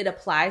it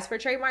applies for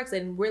trademarks,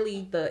 and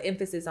really the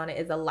emphasis on it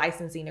is a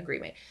licensing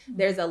agreement.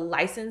 There's a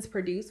license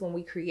produced when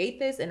we create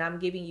this, and I'm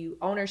giving you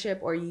ownership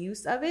or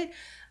use of it.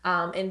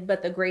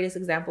 But the greatest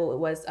example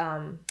was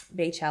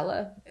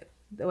Beychella,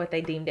 what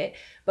they deemed it.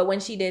 But when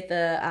she did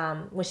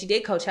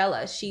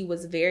Coachella, she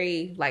was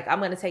very like, I'm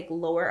going to take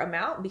lower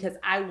amount because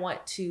I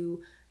want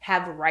to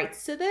have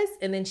rights to this.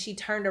 And then she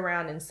turned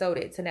around and sold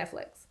it to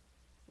Netflix,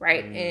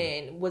 right?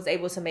 And was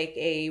able to make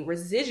a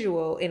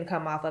residual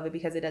income off of it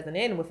because it doesn't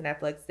end with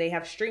Netflix. They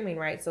have streaming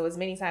rights. So as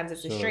many times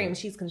as it's streamed,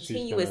 she's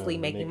continuously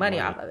making money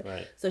off of it.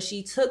 Right. So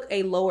she took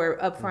a lower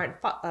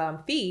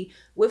upfront fee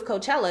with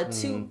Coachella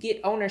to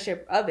get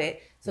ownership of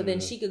it. So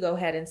then she could go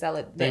ahead and sell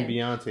it. I think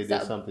Beyonce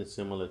did something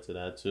similar to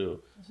that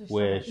too.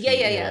 Where That's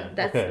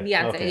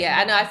Beyonce. Okay. Yeah,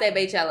 I know I said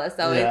Beychella,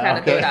 so it kind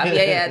of threw it off.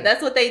 Yeah.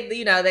 That's what they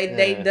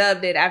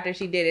dubbed it after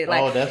she did it.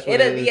 Like, that's what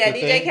it is. Yeah,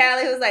 DJ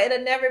Khaled was like,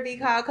 it'll never be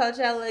called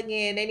Coachella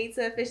again. They need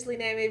to officially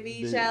name it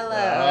Beychella.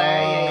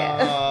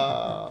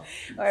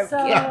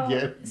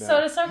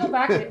 So to circle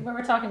back when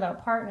we're talking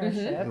about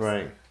partnerships,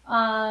 right?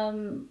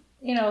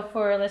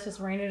 For let's just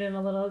rein it in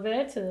a little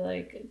bit to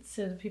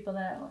the people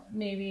that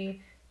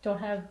maybe don't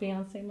have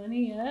Beyonce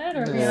money yet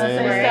or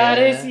Beyonce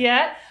status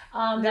yet.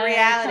 The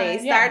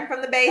reality, starting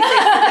from the basics.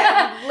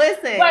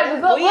 Listen,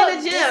 we in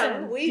the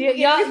gym.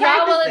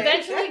 Y'all will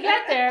eventually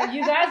get there.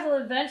 You guys will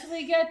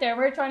eventually get there.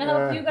 We're trying to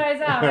help you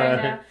guys out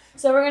right now.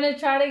 So we're going to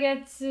try to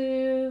get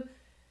to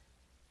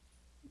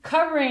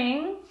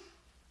covering,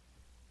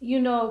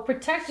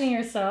 protecting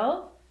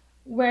yourself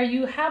where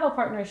you have a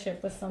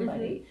partnership with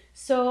somebody.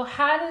 So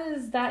how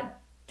does that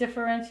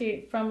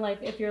differentiate from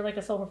if you're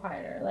a sole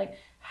proprietor?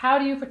 How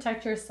do you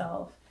protect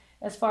yourself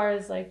as far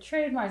as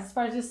trademarks, as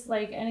far as just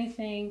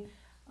anything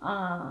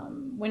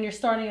when you're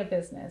starting a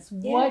business?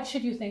 What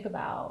should you think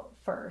about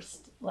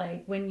first,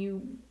 when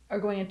you are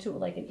going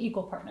into an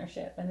equal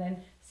partnership, and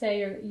then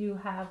say you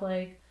have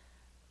a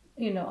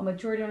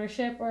majority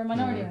ownership or a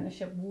minority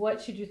ownership? What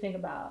should you think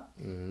about?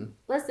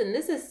 Listen,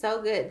 this is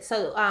so good.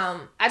 So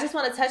I just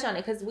want to touch on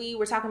it because we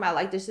were talking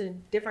about just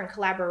different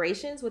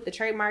collaborations with the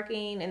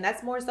trademarking, and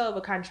that's more so of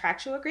a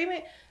contractual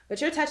agreement. But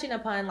you're touching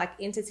upon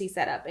entity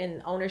setup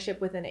and ownership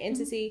within an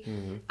entity.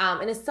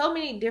 And it's so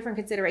many different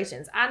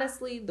considerations.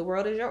 Honestly, the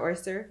world is your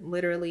oyster,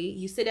 literally.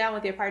 You sit down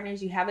with your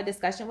partners, you have a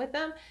discussion with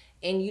them,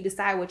 and you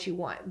decide what you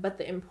want. But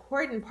the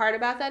important part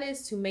about that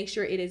is to make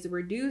sure it is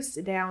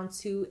reduced down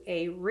to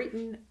a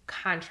written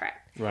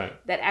contract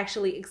that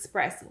actually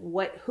express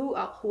what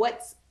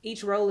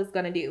each role is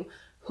going to do.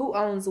 Who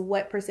owns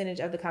what percentage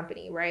of the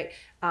company, right?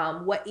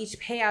 What each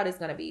payout is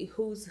going to be,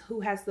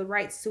 who has the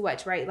rights to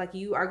what, right?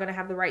 You are going to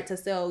have the right to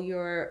sell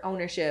your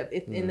ownership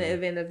if in the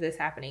event of this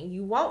happening.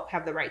 You won't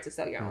have the right to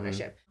sell your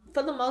ownership.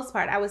 For the most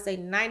part, I would say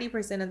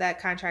 90% of that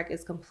contract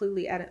is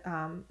completely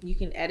you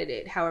can edit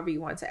it however you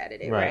want to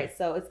edit it, right?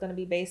 So it's going to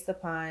be based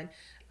upon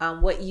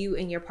what you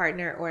and your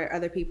partner or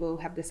other people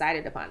have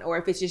decided upon, or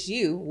if it's just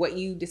you, what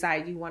you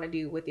decide you want to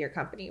do with your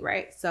company,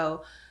 right?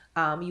 So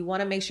You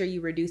want to make sure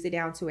you reduce it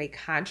down to a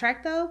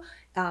contract though.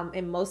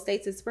 In most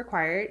states, it's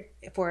required.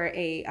 For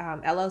a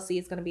LLC,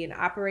 it's going to be an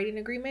operating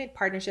agreement.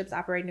 Partnerships,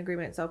 operating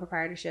agreement. Sole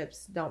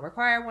proprietorships don't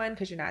require one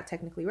because you're not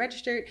technically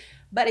registered.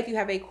 But if you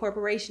have a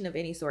corporation of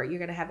any sort, you're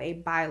going to have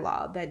a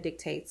bylaw that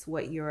dictates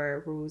what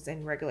your rules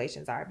and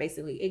regulations are.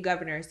 Basically, it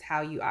governs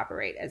how you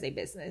operate as a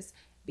business.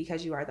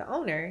 Because you are the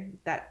owner,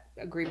 that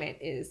agreement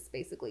is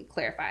basically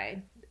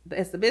clarifying.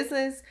 As the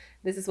business,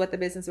 this is what the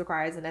business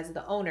requires. And as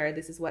the owner,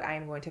 this is what I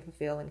am going to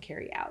fulfill and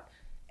carry out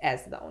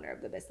as the owner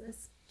of the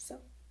business. So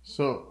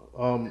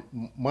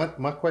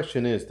my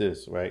question is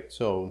this, right?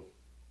 So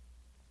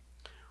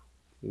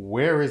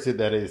where is it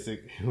that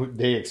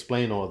they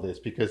explain all this?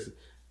 Because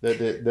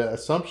the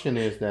assumption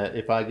is that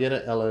if I get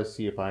an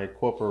LLC, if I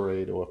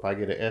incorporate, or if I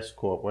get an S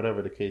Corp,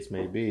 whatever the case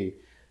may be,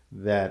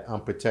 that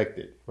I'm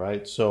protected,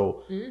 right?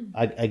 So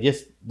I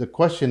guess the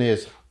question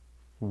is,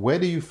 where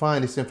do you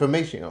find this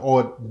information?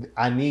 Or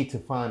I need to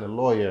find a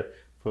lawyer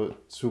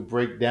to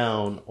break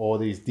down all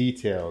these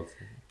details.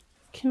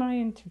 Can I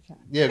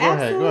interject? Yeah, go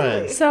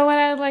ahead. So what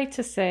I'd like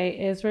to say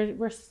is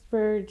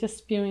we're just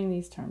spewing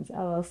these terms: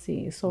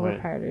 LLC, sole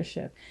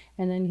proprietorship,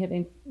 and then you have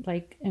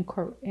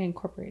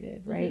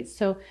incorporated, right?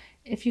 So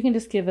if you can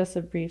just give us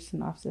a brief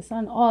synopsis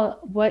on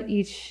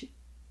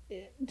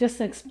just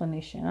an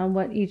explanation on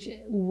what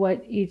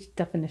each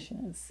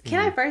definition is. Can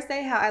I first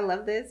say how I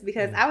love this?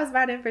 Because I was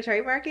brought in for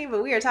trademarking,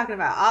 but we are talking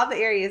about all the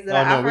areas that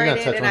I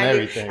operate in, and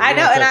I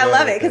know, and I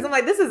love it because I'm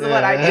like, this is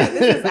what I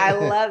do. I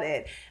love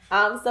it.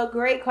 So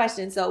great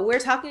question. So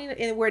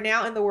we're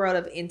now in the world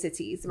of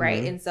entities, right?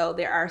 Mm-hmm. And so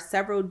there are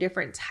several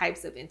different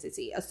types of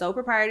entity. A sole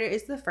proprietor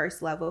is the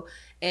first level,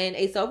 and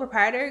a sole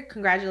proprietor,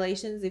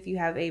 congratulations if you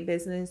have a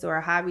business or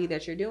a hobby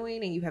that you're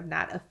doing and you have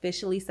not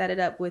officially set it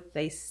up with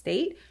a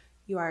state.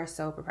 You are a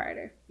sole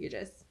proprietor. You're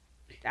just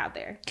out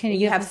there.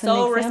 You have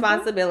sole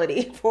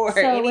responsibility for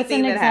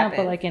anything that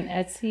happens. Like an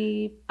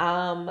Etsy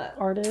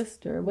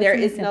artist, or there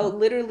is no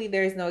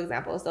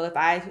example. So if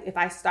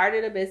I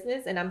started a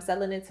business and I'm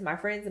selling it to my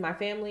friends and my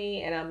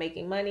family and I'm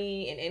making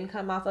money and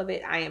income off of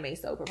it, I am a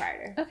sole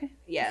proprietor. Okay.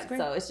 Yeah.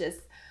 So it's just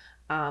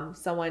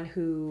someone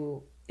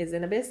who is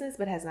in a business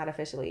but has not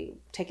officially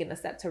taken the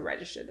step to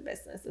register the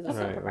business as a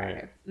sole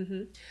proprietor. Right.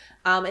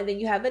 Mm-hmm. And then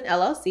you have an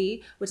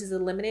LLC, which is a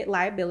limited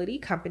liability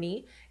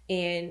company,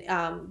 and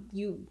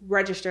you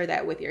register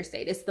that with your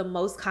state. It's the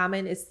most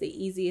common. It's the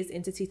easiest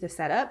entity to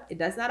set up. It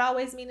does not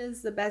always mean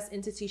it's the best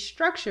entity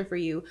structure for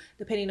you,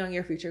 depending on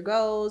your future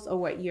goals or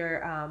what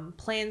your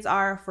plans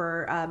are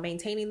for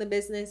maintaining the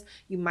business.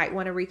 You might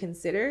want to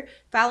reconsider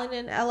filing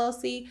an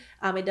LLC.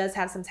 It does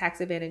have some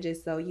tax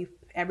advantages, though.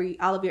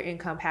 All of your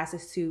income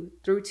passes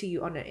through to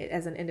you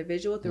as an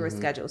individual through a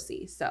Schedule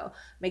C. So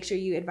make sure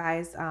you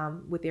advise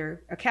with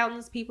your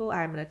accountants people.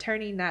 I'm an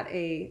attorney, not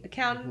a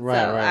accountant,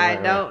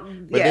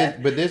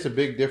 But there's a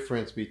big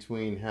difference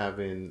between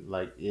having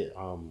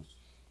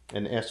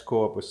an S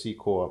Corp or C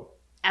Corp.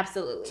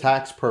 Absolutely.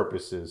 Tax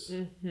purposes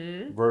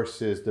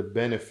versus the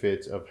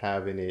benefits of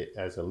having it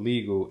as a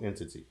legal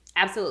entity.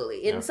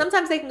 Absolutely. And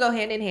sometimes they can go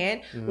hand in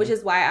hand, which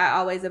is why I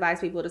always advise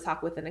people to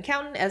talk with an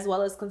accountant as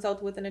well as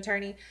consult with an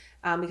attorney,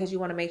 because you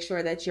want to make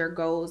sure that your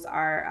goals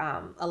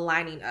are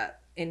aligning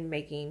up and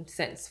making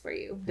sense for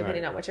you,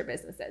 depending on what your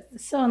business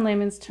is. So in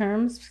layman's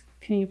terms,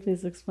 can you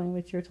please explain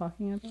what you're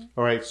talking about?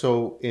 All right.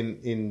 So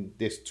in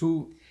there's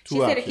two She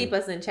said to keep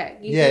us in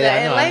check. In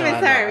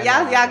layman's terms,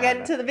 y'all get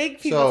into the big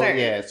people terms.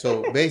 Yeah.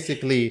 So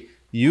basically,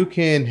 you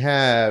can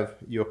have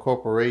your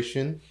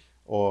corporation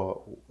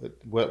or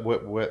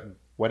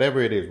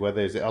whatever it is,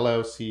 whether it's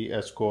LLC,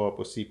 S Corp,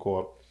 or C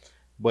Corp,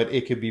 but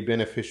it could be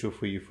beneficial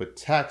for you for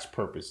tax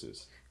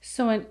purposes.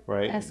 So an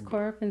S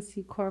Corp and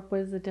C Corp,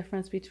 what is the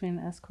difference between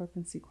the S Corp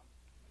and C Corp?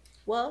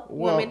 Well, you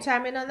want me to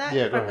chime in on that?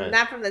 Yeah, go ahead.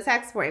 Not from the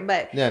tax point,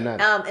 but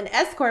an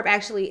S Corp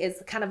actually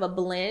is kind of a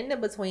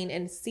blend between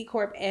a C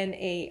Corp and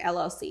a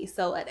LLC.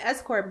 So an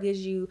S Corp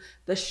gives you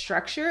the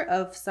structure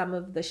of some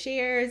of the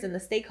shares and the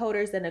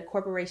stakeholders that a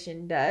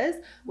corporation does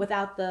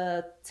without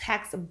the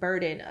tax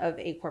burden of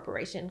a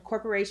corporation.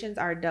 Corporations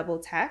are double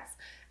taxed.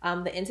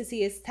 The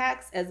entity is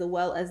taxed as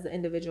well as the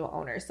individual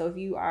owner. So if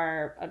you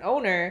are an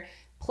owner,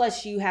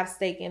 plus you have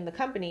stake in the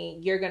company,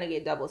 you're going to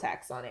get double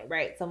tax on it,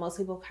 right? So most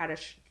people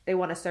they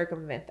want to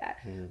circumvent that,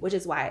 which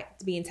is why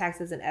being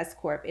taxed as an S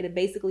Corp, it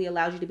basically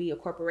allows you to be a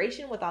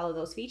corporation with all of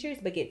those features,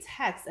 but get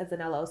taxed as an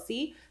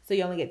LLC. So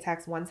you only get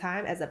taxed one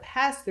time as a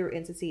pass-through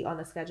entity on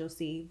the Schedule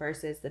C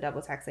versus the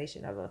double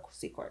taxation of a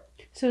C Corp.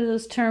 So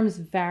those terms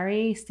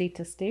vary state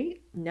to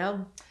state?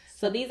 No.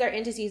 So these are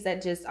entities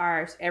that just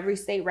are, every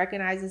state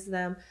recognizes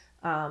them,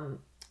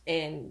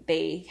 and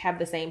they have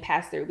the same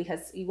pass-through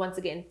because, once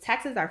again,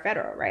 taxes are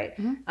federal, right?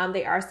 Mm-hmm.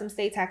 There are some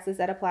state taxes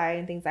that apply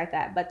and things like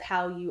that, but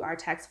how you are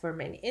taxed from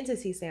an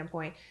entity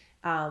standpoint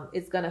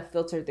is going to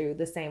filter through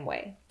the same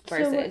way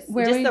versus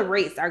the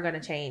rates are going to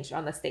change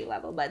on the state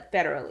level, but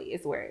federally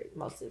is where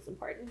most is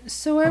important.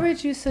 So where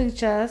would you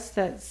suggest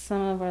that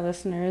some of our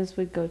listeners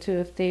would go to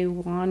if they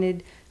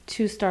wanted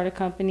to start a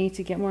company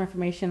to get more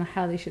information on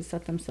how they should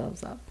set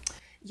themselves up?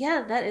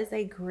 Yeah, that is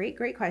a great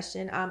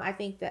question. I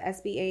think the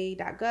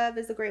SBA.gov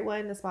is a great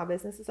one, the Small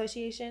Business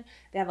Association.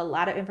 They have a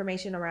lot of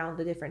information around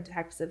the different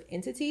types of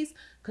entities.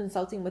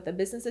 Consulting with a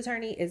business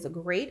attorney is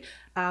great.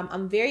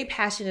 I'm very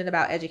passionate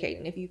about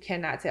educating. If you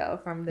cannot tell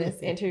from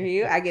this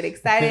interview, I get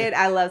excited.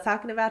 I love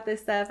talking about this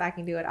stuff. I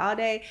can do it all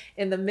day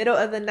in the middle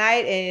of the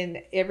night, and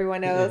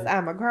everyone knows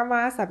I'm a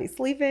grandma, so I be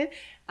sleeping.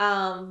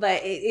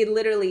 But it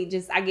literally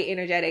just, I get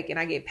energetic and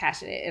I get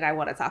passionate and I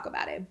want to talk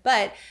about it.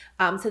 But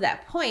to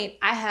that point,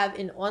 I have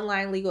an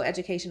online legal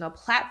educational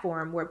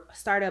platform where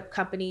startup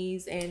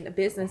companies and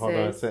businesses. Hold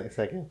on a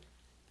second.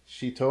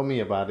 She told me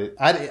about it.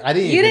 I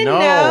didn't even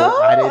know.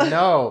 I didn't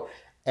know.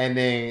 And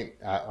then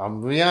I'm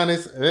gonna be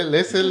honest.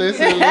 Listen.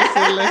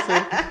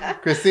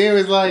 Christine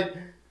was like,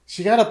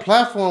 she got a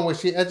platform where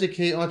she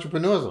educates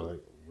entrepreneurs. I'm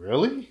like,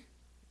 really?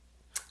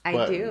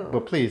 I do.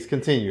 But please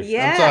continue.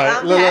 Yeah,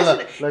 I'm sorry.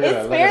 Look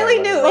it's fairly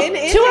new.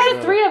 Well, 2 out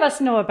of 3 of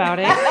us know about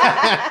it.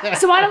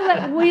 So why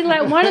don't we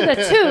let one of the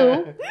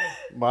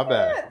 2? My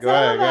bad. Go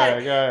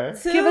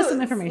ahead. Give us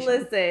some information.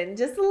 Listen,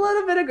 just a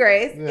little bit of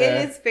grace. Yeah.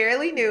 It is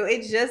fairly new.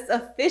 It just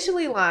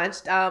officially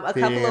launched a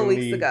couple of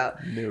weeks ago.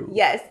 New.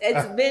 Yes,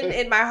 it's been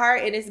in my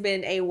heart and it's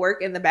been a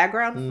work in the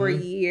background for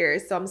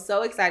years. So I'm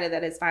so excited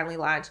that it's finally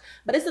launched.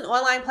 But it's an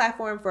online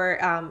platform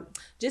for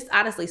just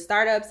honestly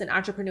startups and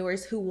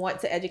entrepreneurs who want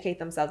to educate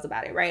themselves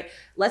about it, right?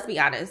 Let's be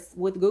honest.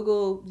 With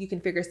Google, you can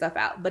figure stuff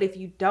out. But if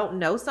you don't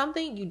know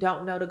something, you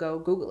don't know to go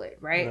Google it,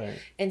 right?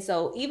 And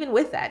so even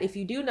with that, if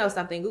you do know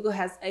something, Google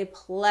has a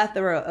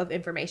plethora of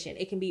information.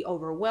 It can be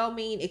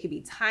overwhelming. It can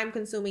be time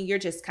consuming. You're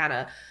just kind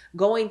of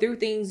going through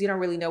things. You don't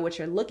really know what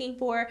you're looking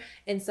for.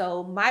 And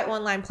so my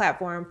online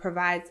platform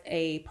provides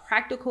a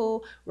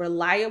practical,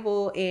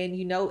 reliable, and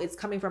it's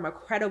coming from a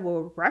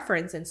credible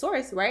reference and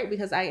source, right?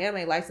 Because I am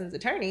a licensed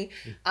attorney.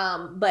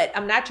 But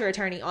I'm not your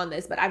attorney on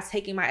this, but I've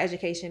taken my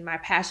education, my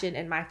passion,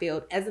 and my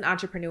field as an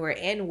entrepreneur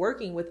and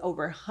working with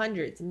over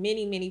hundreds,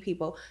 many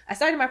people. I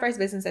started my first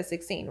business at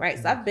 16, right?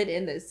 So I've been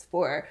in this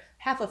for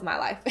half of my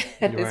life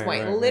at this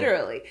point,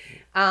 literally.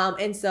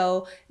 And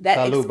so that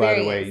Salud, experience. By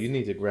the way, you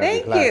need to grab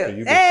the glass because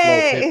you've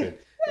been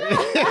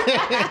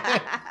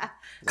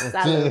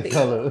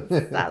slow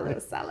tipping.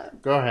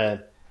 Salud. Go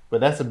ahead. But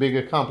that's a big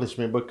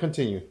accomplishment, but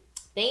continue.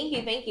 Thank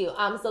you.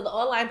 So the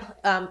online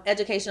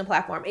educational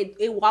platform,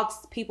 it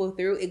walks people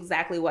through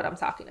exactly what I'm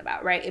talking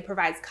about, right? It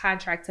provides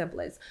contract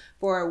templates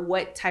for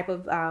what type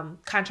of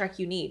contract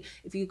you need.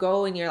 If you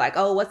go and you're like,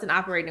 oh, what's an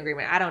operating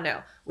agreement? I don't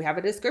know. We have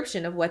a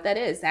description of what that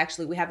is.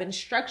 Actually, we have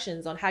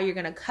instructions on how you're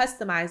going to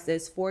customize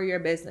this for your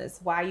business,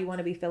 why you want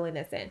to be filling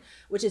this in,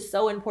 which is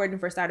so important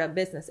for startup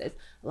businesses.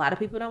 A lot of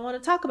people don't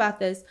want to talk about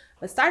this,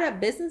 but startup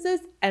businesses,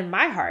 in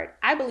my heart,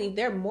 I believe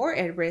they're more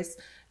at risk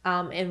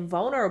and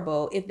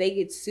vulnerable if they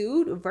get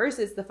sued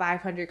versus the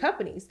 500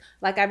 companies.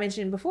 Like I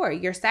mentioned before,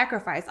 your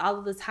sacrifice, all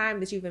of the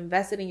time that you've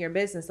invested in your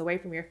business away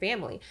from your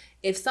family.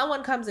 If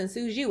someone comes and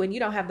sues you and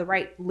you don't have the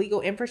right legal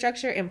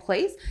infrastructure in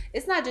place,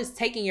 it's not just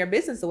taking your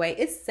business away,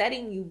 it's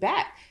setting you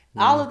back.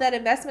 All of that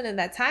investment and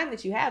that time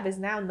that you have is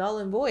now null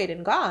and void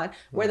and gone.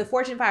 Where the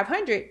Fortune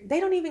 500,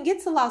 they don't even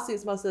get to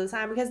lawsuits most of the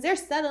time because they're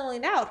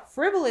settling out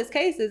frivolous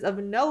cases of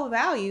no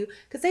value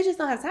because they just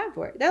don't have time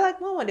for it. They're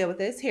like, well, I won't deal with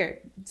this.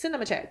 Here, send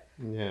them a check.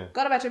 Yeah.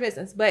 Go about your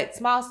business. But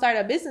small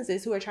startup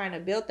businesses who are trying to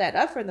build that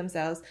up for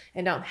themselves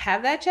and don't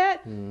have that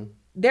chat,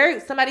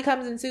 somebody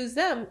comes and sues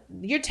them,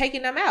 you're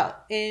taking them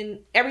out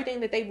in everything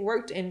that they've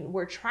worked and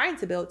were trying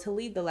to build to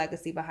leave the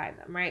legacy behind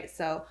them, right?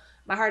 So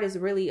my heart is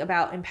really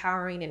about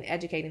empowering and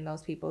educating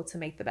those people to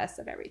make the best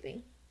of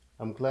everything.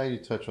 I'm glad you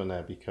touched on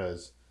that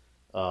because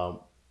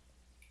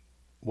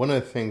one of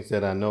the things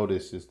that I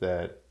noticed is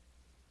that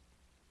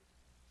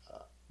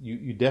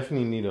you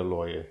definitely need a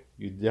lawyer.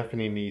 You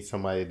definitely need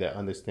somebody that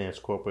understands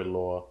corporate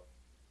law,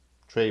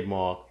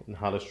 trademark, and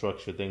how to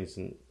structure things,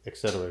 and et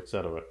cetera, et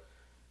cetera.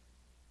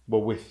 But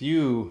with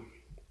you,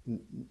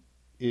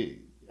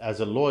 as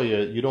a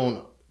lawyer, you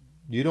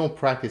don't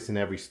practice in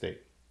every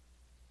state.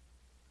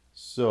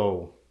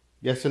 So,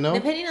 yes or no?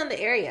 Depending on the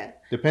area.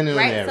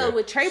 Right. So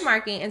with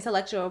trademarking,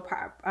 intellectual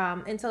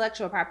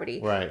property,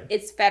 right,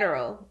 it's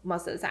federal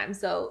most of the time.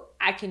 So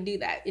I can do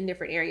that in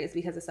different areas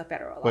because it's a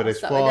federal law. But as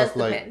far as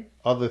like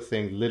other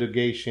things,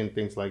 litigation,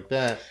 things like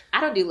that.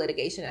 I don't do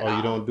litigation at all. Oh,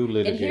 you don't do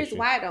litigation. And here's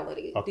why I don't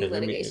do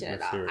litigation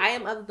at all. I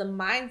am of the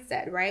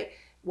mindset, right?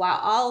 While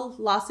all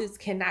lawsuits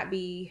cannot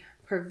be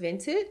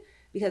prevented,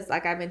 because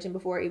like I mentioned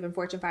before, even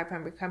Fortune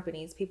 500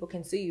 companies, people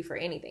can sue you for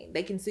anything.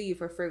 They can sue you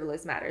for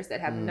frivolous matters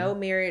that have no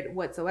merit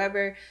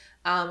whatsoever.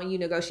 And you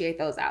negotiate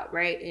those out,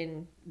 right?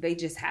 And they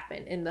just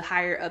happen. And the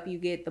higher up you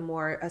get, the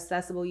more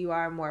accessible you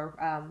are, more,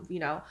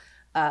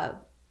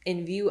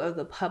 in view of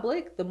the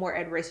public, the more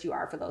at risk you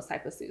are for those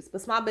type of suits.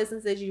 But small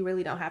businesses, you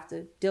really don't have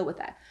to deal with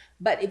that.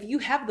 But if you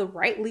have the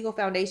right legal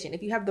foundation,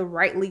 if you have the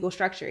right legal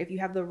structure, if you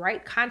have the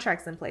right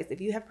contracts in place,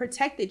 if you have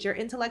protected your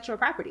intellectual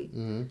property,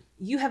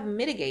 you have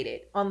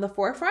mitigated on the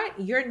forefront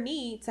your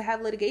need to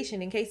have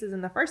litigation in cases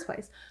in the first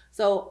place.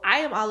 So I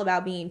am all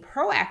about being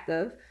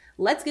proactive,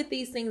 let's get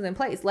these things in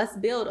place. Let's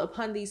build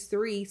upon these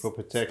three stones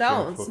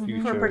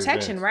for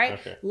protection, events. right?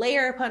 Okay.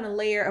 Layer upon a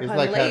layer upon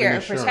like a layer of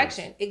insurance.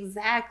 protection.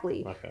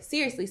 Exactly. Okay.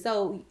 Seriously.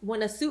 So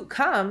when a suit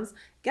comes,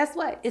 guess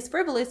what? It's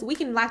frivolous. We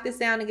can lock this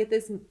down and get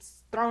this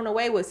thrown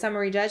away with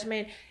summary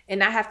judgment and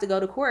not have to go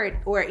to court.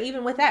 Or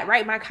even with that,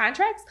 right? My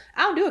contracts,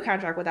 I don't do a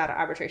contract without an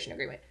arbitration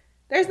agreement.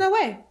 There's no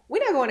way.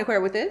 We're not going to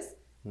court with this.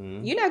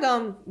 Mm-hmm. You're not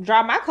going to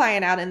draw my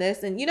client out in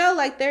this. And,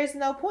 there's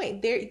no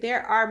point.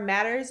 There are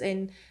matters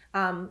and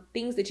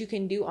things that you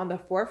can do on the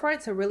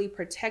forefront to really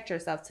protect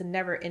yourself to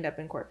never end up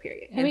in court,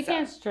 period. And we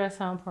can't stress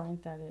how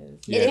important that is.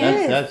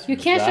 That's you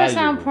can't stress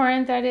how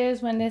important that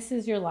is when this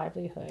is your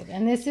livelihood.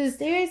 And this is...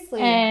 Seriously.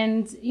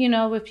 And,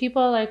 with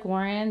people like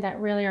Lauren that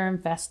really are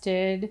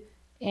invested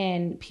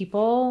in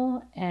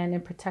people and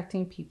in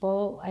protecting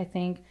people, I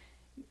think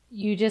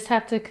you just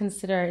have to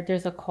consider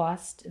there's a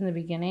cost in the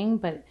beginning,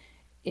 but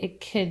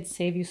it could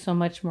save you so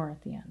much more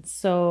at the end.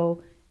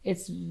 So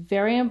it's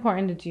very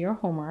important to do your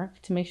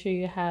homework, to make sure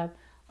you have,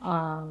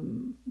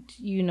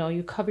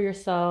 you cover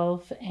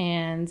yourself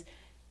and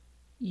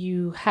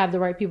you have the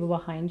right people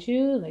behind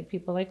you, like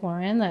people like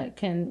Lauren that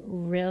can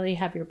really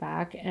have your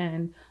back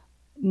and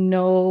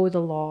know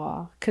the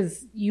law.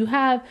 Because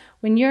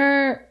when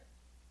you're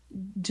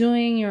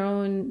doing your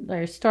own,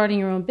 or starting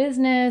your own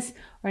business,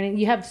 or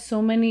you have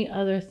so many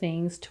other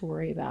things to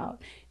worry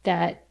about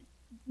that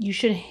you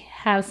should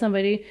have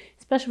somebody,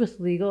 especially with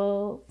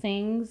legal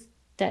things,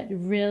 that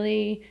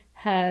really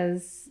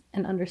has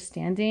an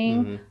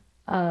understanding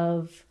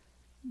of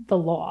the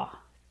law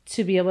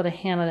to be able to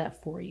handle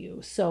that for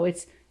you. So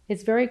it's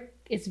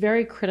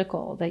very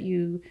critical that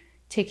you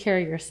take care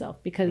of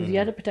yourself, because you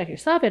have to protect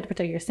yourself, you have to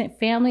protect your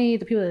family,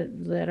 the people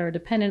that are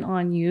dependent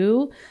on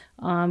you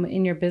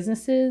in your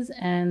businesses.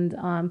 And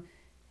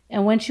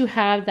once you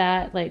have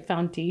that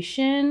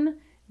foundation,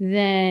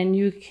 then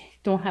you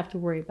don't have to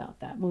worry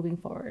about that moving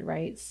forward,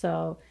 right?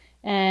 So,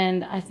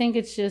 and I think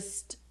it's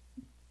just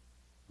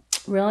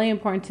really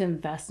important to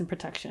invest in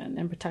protection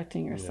and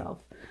protecting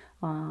yourself.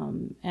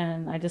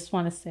 And I just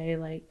want to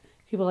say,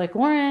 people like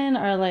Lauren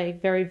are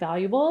very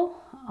valuable.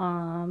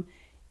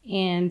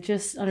 And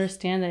just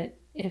understand that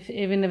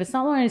even if it's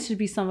not Lauren, it should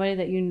be somebody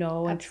that you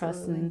know and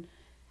trust, and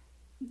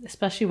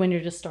especially when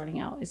you're just starting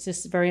out, it's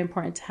just very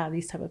important to have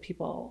these type of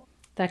people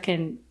that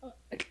can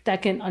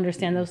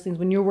understand those things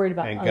when you're worried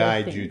about and other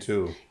guide things. you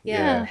too.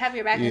 Yeah, have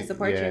your back and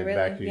support you. Really,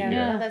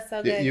 that's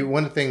so good.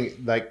 One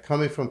thing,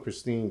 coming from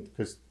Christine,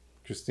 because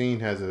Christine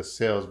has a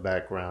sales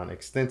background,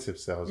 extensive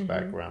sales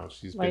background.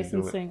 She's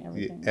licensing, been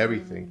doing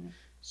everything.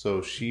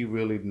 So she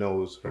really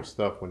knows her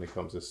stuff when it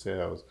comes to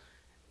sales.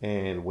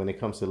 And when it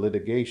comes to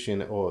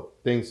litigation or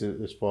things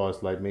as far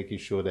as making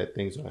sure that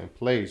things are in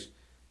place,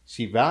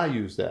 she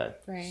values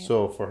that. Right.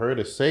 So for her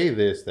to say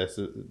this,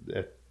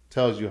 that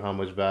tells you how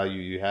much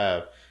value you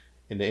have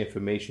in the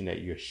information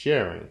that you're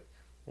sharing.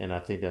 And I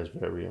think that's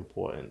very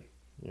important.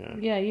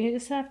 Yeah, you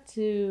just have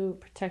to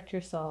protect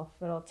yourself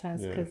at all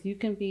times, because you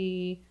can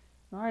be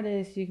an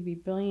artist, you can be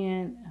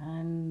brilliant,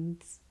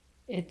 and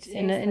it's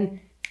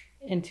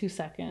in 2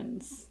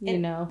 seconds,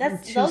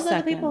 those are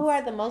the people who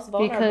are the most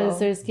vulnerable,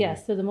 because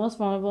they're the most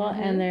vulnerable,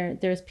 and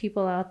there's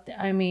people out there,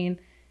 I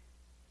mean,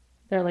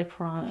 they're like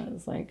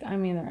piranhas,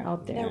 they're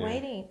out there, they're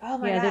waiting. Oh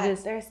my God,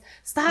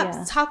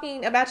 stop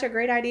talking about your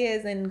great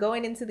ideas and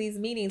going into these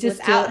meetings just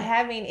without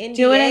having NDAs.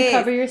 Do it and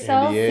cover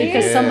yourself,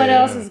 because somebody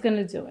else is going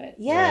to do it.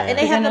 And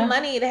they have the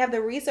money, they have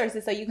the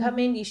resources, so you come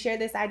in, you share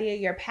this idea,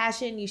 your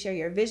passion, you share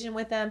your vision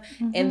with them,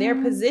 and they're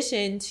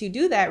positioned to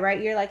do that,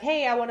 right? You're like,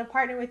 hey, I want to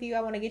partner with you,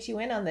 I want to get you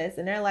in on this,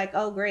 and they're like,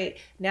 oh great,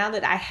 now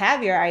that I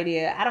have your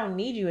idea, I don't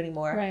need you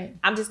anymore, right?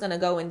 I'm just going to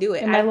go and do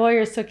it. And my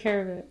lawyers took care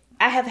of it.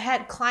 I have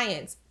had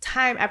clients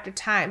time after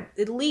time,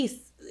 at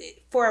least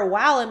for a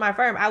while in my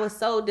firm, I was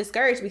so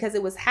discouraged because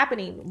it was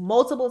happening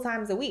multiple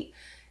times a week.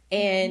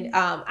 And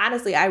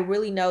honestly, I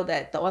really know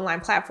that the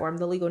online platform,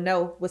 the Legal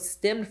No, was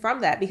stemmed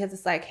from that, because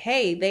it's like,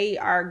 hey, they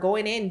are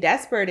going in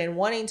desperate and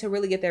wanting to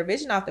really get their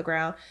vision off the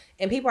ground,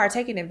 and people are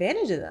taking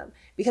advantage of them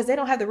because they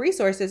don't have the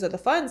resources or the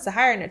funds to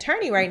hire an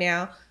attorney right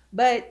now.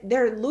 But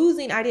they're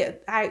losing idea.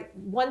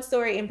 One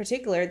story in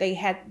particular,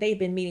 they've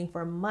been meeting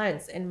for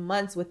months and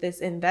months with this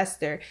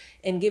investor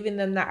and giving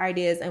them the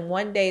ideas. And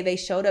one day they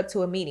showed up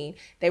to a meeting.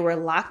 They were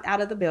locked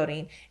out of the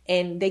building,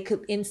 and they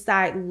could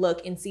inside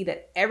look and see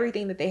that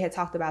everything that they had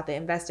talked about, the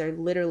investor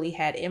literally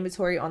had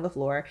inventory on the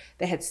floor.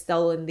 They had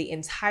stolen the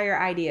entire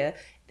idea.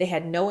 They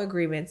had no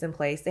agreements in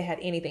place. They had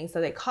anything. So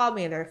they called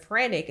me and they're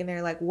frantic and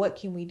they're like, what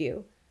can we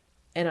do?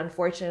 And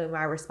unfortunately,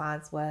 my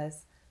response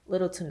was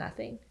little to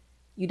nothing.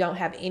 You don't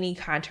have any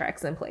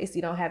contracts in place.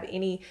 You don't have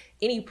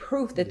any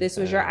proof that this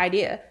was your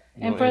idea.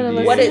 And for the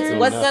listeners,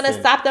 what's going to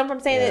stop them from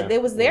saying that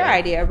it was their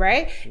idea,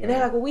 right? And they're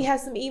like, well, we have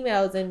some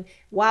emails, and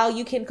while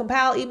you can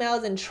compile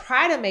emails and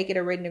try to make it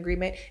a written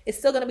agreement, it's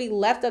still going to be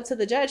left up to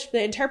the judge for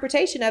the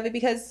interpretation of it,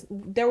 because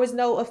there was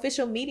no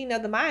official meeting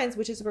of the minds,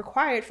 which is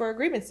required for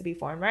agreements to be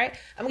formed, right?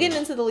 I'm getting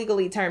into the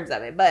legalese terms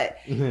of it, but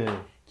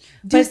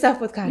do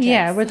stuff with contracts.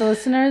 Yeah, with the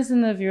listeners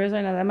and the viewers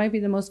right now, that might be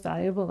the most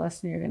valuable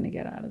lesson you're going to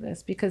get out of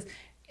this, because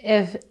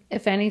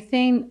if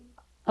anything,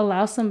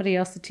 allow somebody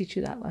else to teach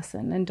you that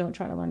lesson and don't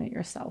try to learn it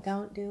yourself.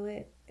 Don't do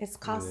it. It's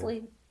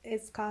costly. Yeah.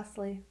 It's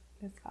costly.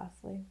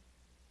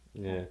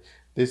 Yeah.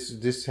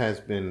 This has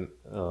been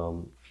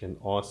an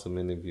awesome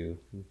interview.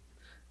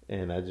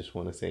 And I just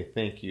want to say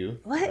thank you.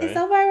 What? Right? It's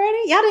over already?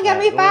 Y'all done got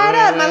me fired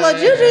up. My little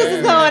juju's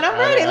is going. I'm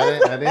ready.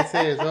 I didn't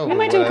say it's over. You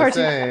might do a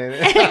cartoon.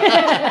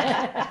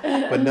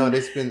 But no,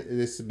 this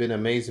has been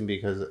amazing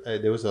because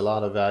there was a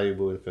lot of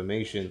valuable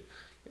information.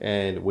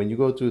 And when you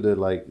go through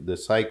the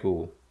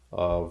cycle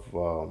of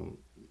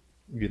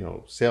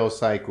sales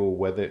cycle,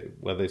 whether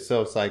it's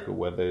sales cycle,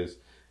 whether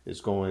it's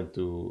going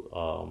through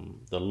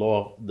the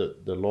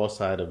law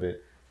side of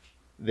it,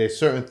 there's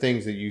certain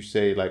things that you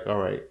say like, all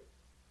right,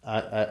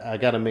 I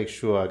got to make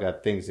sure I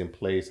got things in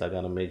place. I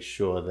got to make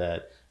sure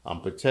that I'm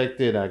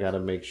protected. I got to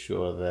make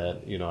sure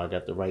that, I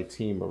got the right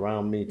team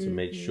around me to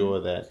make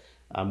sure that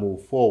I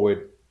move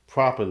forward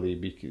properly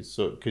because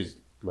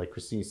like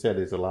Christine said,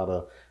 there's a lot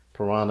of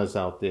piranhas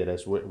out there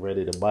that's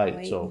ready to bite.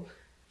 Right. So,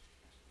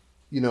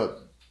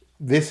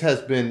 this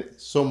has been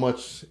so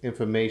much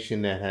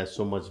information that has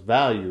so much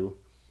value,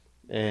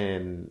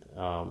 and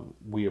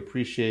we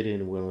appreciate it,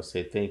 and we want to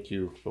say thank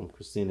you from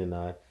Christine and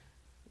I.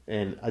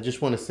 And I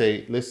just want to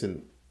say,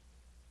 listen,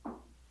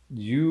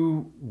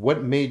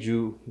 what made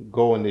you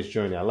go on this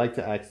journey? I like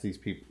to ask these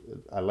people.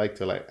 I like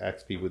to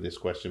ask people this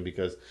question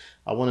because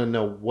I want to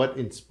know what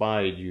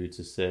inspired you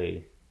to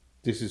say,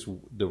 this is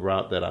the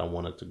route that I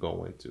wanted to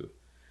go into.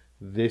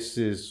 This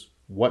is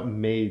what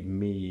made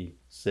me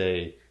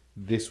say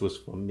this was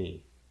for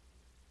me.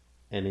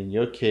 And in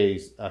your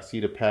case, I see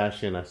the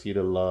passion, I see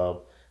the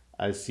love,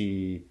 I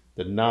see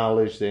the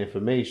knowledge, the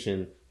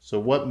information. So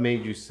what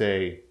made you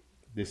say,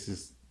 this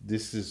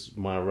is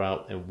my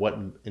route, and what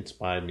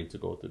inspired me to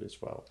go through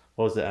this route?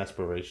 What was the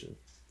aspiration?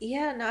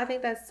 Yeah, no, I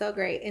think that's so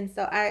great. And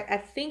so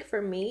I think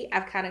for me,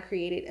 I've kind of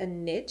created a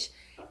niche,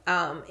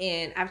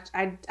 and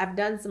I've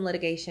done some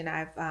litigation.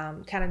 I've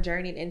kind of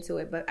journeyed into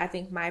it, but I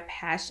think my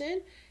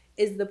passion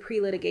is the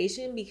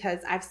pre-litigation because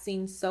I've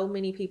seen so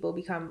many people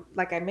become,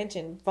 like I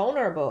mentioned,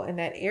 vulnerable in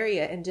that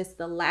area, and just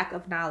the lack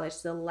of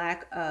knowledge, the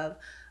lack of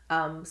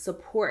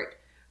support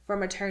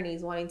from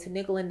attorneys wanting to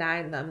nickel and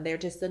dime them. They're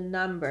just a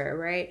number,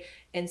 right?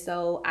 And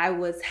so I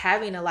was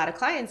having a lot of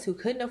clients who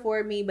couldn't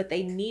afford me, but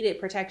they needed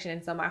protection.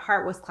 And so my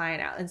heart was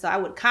crying out. And so I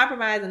would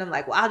compromise, and I'm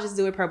like, well, I'll just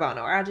do it pro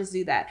bono, or I'll just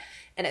do that.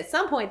 And at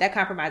some point that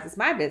compromises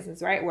my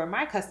business, right? Where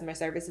my customer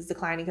service is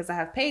declining because I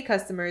have paid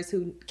customers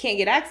who can't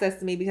get access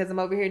to me because I'm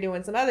over here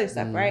doing some other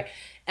stuff, right?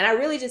 And I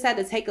really just had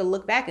to take a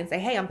look back and say,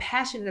 hey, I'm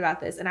passionate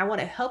about this and I want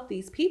to help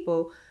these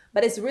people,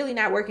 but it's really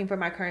not working for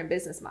my current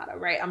business model,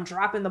 right? I'm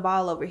dropping the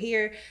ball over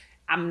here.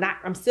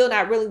 I'm still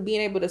not really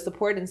being able to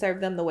support and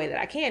serve them the way that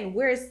I can.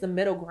 Where's the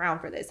middle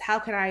ground for this? How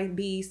can I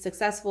be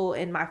successful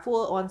in my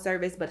full on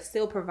service, but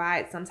still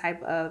provide some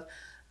type of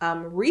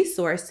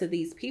resource to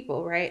these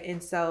people, right?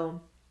 And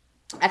so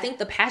I think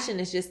the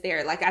passion is just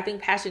there. Like, I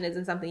think passion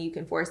isn't something you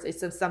can force. It's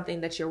just something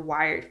that you're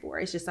wired for.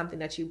 It's just something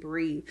that you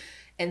breathe.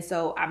 And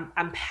so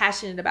I'm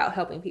passionate about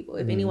helping people.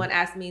 If anyone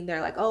asks me, they're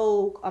like,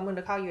 oh, I'm going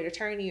to call you an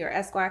attorney or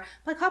Esquire. I'm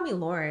like, call me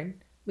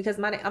Lauren. Because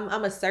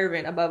I'm a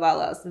servant above all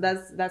else.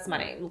 That's my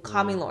name.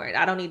 Call me Lauren.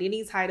 I don't need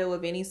any title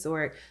of any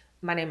sort.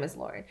 My name is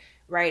Lauren,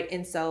 right?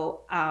 And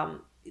so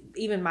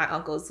even my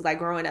uncles, like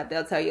growing up,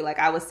 they'll tell you, like,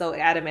 I was so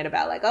adamant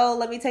about, like, oh,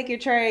 let me take your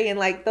tray and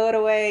like throw it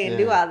away and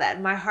do all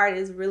that. My heart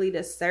is really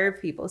to serve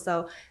people.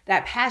 So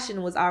that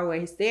passion was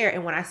always there.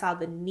 And when I saw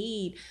the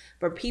need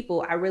for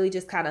people, I really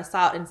just kind of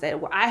saw it and said,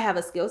 well, I have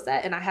a skill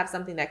set and I have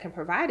something that can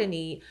provide a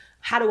need.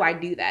 How do I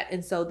do that?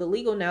 And so the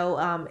Legal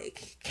No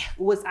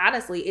was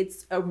honestly,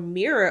 it's a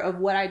mirror of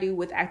what I do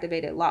with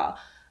Activated Law.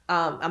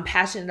 I'm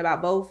passionate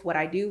about both what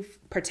I do,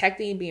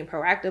 protecting, being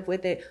proactive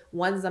with it.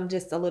 One's I'm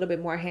just a little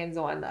bit more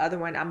hands-on. The other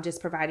one, I'm just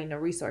providing a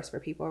resource for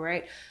people,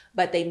 right?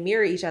 But they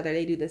mirror each other.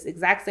 They do this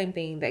exact same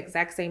thing, the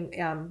exact same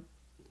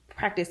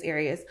practice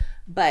areas,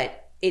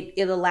 but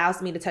it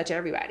allows me to touch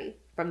everybody.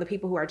 From the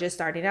people who are just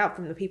starting out,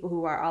 from the people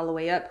who are all the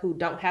way up, who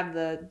don't have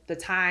the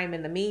time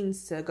and the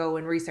means to go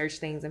and research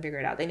things and figure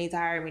it out. They need to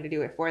hire me to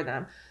do it for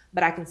them.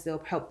 But I can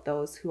still help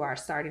those who are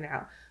starting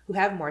out, who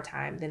have more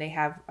time than they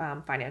have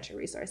financial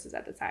resources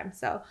at the time.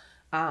 So,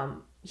 I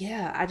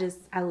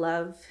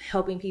love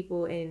helping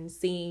people and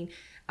seeing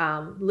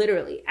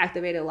literally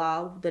Activated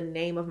Law. The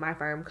name of my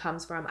firm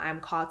comes from,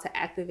 I'm called to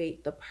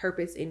activate the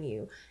purpose in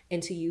you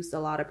and to use the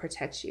law to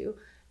protect you.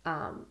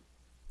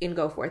 And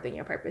go forth in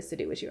your purpose to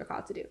do what you are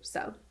called to do.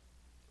 So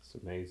it's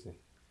amazing.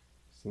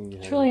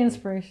 Truly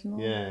inspirational.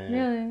 Yeah.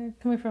 Really,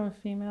 coming from a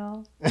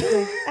female.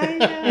 I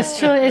know.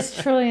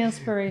 It's truly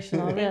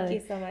inspirational. Thank really.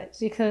 you so much.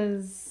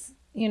 Because,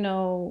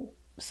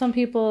 some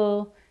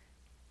people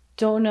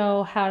don't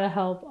know how to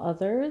help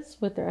others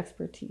with their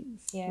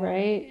expertise. Yeah.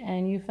 Right?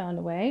 And you found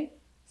a way.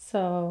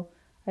 So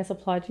I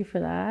applaud you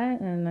for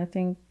that. And I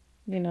think,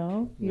 you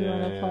want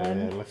to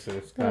applaud. Let's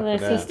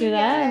just do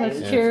that.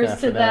 Let's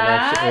cheers to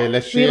that.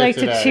 Let's cheers. We like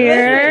to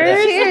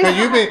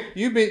cheers.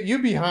 You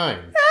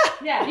behind.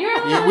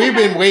 Yeah, we've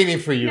been waiting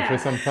for you for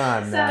some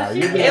time now.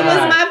 It was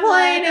my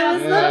plane. It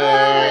was the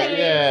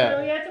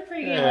plane. We had to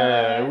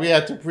pregame. we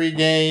had to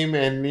pregame,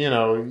 and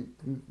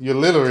you're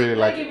literally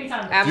like Give me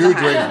time. a few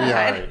drinks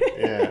behind.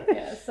 Yeah.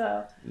 Yeah.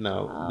 So.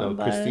 No,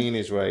 But- Christine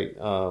is right.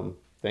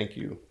 Thank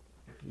you.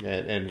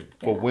 And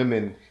for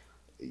women,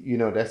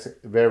 that's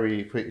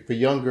very for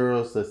young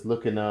girls that's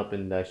looking up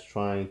and that's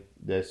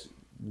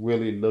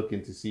really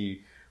looking to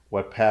see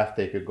what path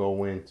they could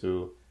go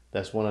into.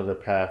 That's one of the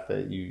paths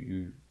that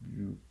you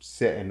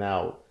setting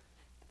out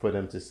for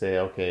them to say,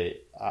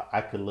 okay,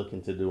 I could look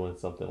into doing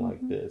something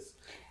like this.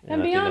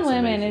 And beyond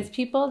women, it's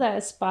people that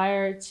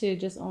aspire to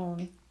just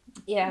own.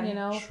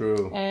 Yeah.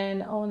 True.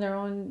 And own their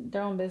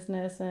own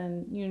business,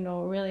 and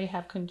really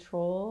have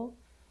control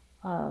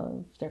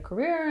of their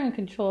career and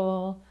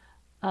control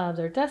of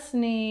their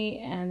destiny,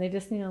 and they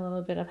just need a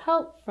little bit of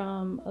help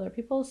from other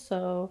people.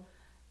 So,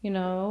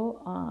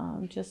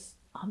 just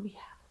on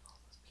behalf of all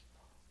those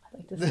people, I'd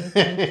like to say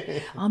thank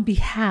you. On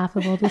behalf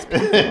of all those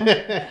people,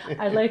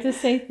 I'd like to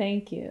say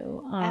thank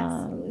you.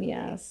 Absolutely.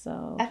 Yeah.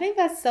 So I think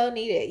that's so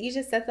needed. You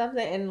just said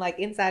something, and like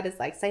inside it's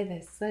like, say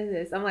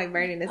this. I'm like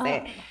burning to say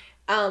it.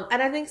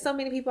 And I think so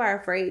many people are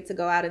afraid to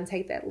go out and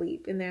take that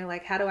leap, and they're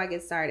like, how do I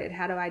get started?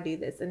 How do I do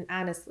this? And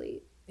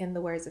honestly, in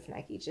the words of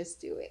Nike,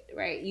 just do it,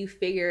 right? You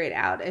figure it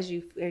out as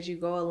you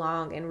go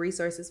along, and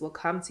resources will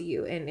come to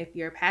you. And if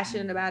you're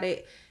passionate about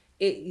it,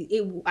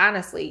 it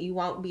honestly, you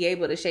won't be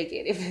able to shake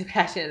it if you're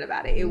passionate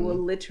about it. It will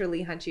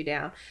literally hunt you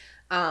down.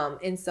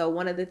 And so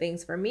one of the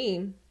things for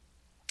me,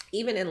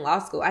 even in law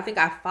school, I think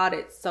I fought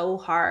it so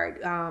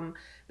hard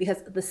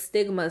because the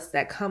stigmas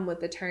that come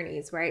with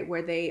attorneys, right?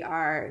 Where they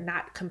are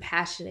not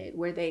compassionate,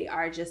 where they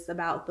are just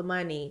about the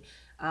money.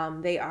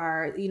 They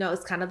are,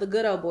 it's kind of the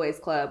good old boys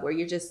club where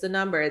you're just a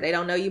number. They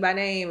don't know you by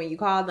name, and you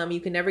call them, you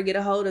can never get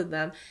a hold of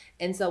them.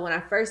 And so when I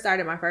first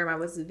started my firm, I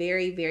was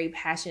very, very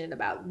passionate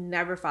about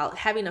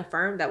having a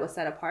firm that was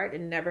set apart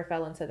and never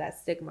fell into that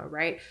stigma,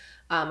 right?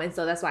 And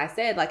so that's why I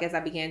said, like, as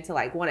I began to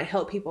want to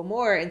help people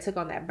more and took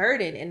on that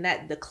burden, and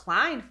that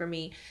declined for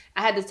me,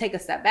 I had to take a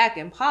step back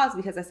and pause,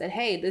 because I said,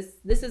 hey,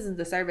 this isn't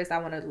the service I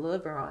want to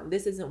deliver on.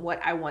 This isn't what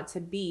I want to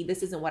be.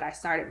 This isn't what I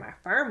started my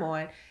firm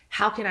on.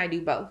 How can I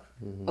do both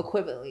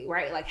equivalently,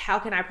 right? Like, how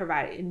can I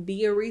provide it and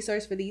be a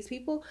resource for these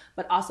people,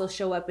 but also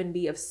show up and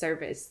be of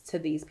service to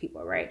these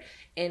people, right?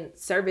 And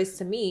service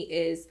to me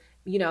is,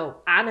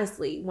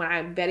 honestly, when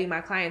I'm vetting my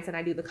clients and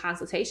I do the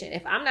consultation,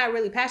 if I'm not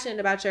really passionate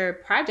about your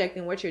project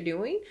and what you're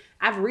doing,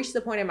 I've reached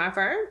the point in my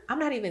firm, I'm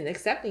not even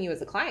accepting you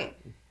as a client,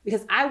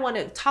 because I want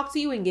to talk to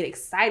you and get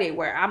excited,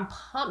 where I'm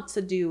pumped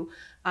to do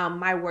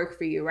my work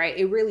for you, right?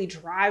 It really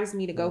drives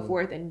me to go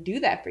forth and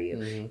do that for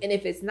you. And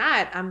if it's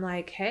not, I'm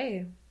like,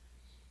 hey.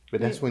 But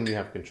that's when you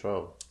have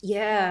control.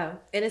 Yeah.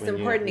 And it's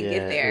important to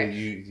get there.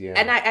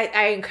 And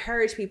I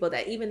encourage people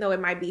that even though it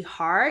might be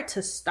hard,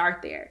 to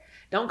start there.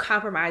 Don't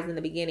compromise in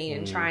the beginning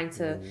and trying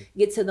to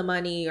get to the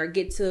money or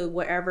get to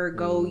whatever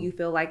goal you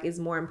feel like is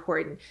more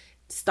important.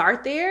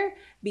 Start there,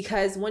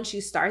 because once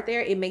you start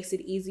there, it makes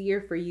it easier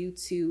for you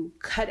to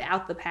cut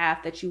out the path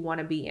that you want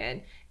to be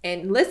in.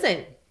 And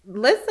listen,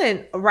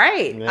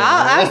 right.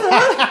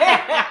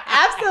 Yeah.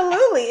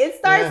 Absolutely. It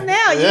starts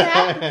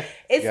now.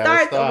 It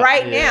starts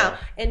right now.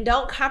 And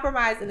don't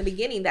compromise in the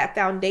beginning. That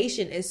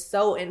foundation is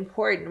so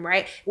important,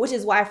 right? Which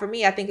is why for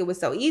me, I think it was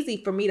so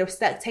easy for me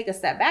to take a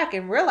step back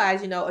and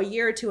realize, a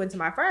year or two into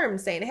my firm,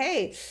 saying,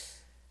 hey,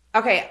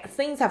 okay,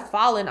 things have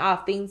fallen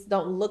off. Things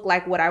don't look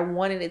like what I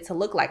wanted it to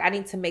look like. I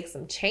need to make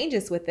some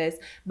changes with this.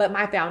 But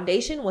my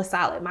foundation was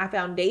solid. My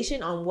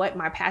foundation on what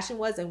my passion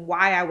was and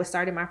why I was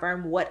starting my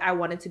firm, what I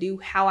wanted to do,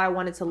 how I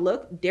wanted to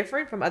look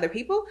different from other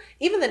people.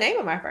 Even the name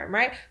of my firm,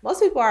 right?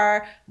 Most people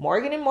are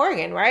Morgan and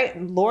Morgan,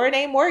 right? Lauren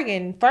A.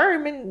 Morgan,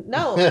 firm, and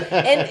no.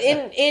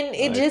 And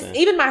it just,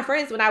 even my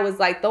friends, when I was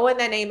like throwing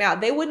that name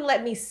out, they wouldn't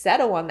let me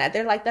settle on that.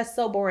 They're like, that's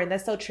so boring.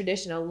 That's so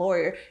traditional.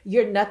 Lawyer,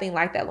 you're nothing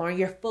like that, Lauren.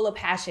 You're full of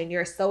passion.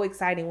 You're so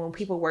exciting. When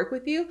people work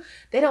with you,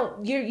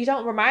 you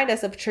don't remind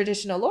us of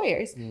traditional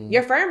lawyers.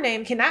 Your firm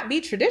name cannot be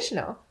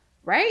traditional,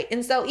 right?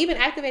 And so even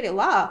Activated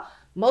Law,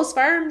 most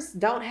firms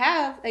don't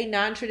have a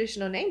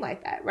non-traditional name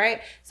like that,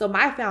 right? So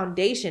my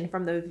foundation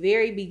from the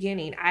very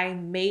beginning, I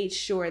made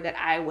sure that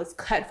I was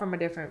cut from a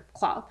different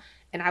cloth.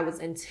 And I was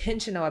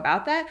intentional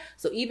about that.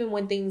 So even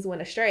when things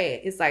went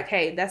astray, it's like,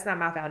 hey, that's not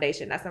my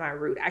foundation. That's not my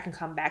root. I can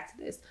come back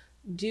to this.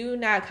 Do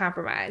not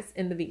compromise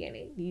in the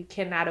beginning. You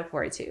cannot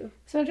afford to.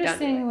 So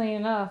interestingly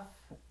enough,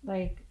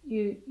 like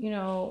you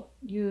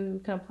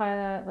can apply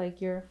that, like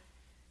your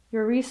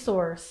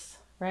resource,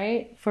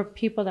 right, for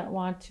people that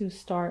want to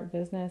start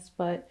business,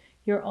 but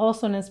you're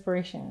also an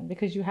inspiration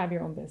because you have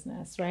your own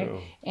business, right?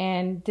 True.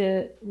 And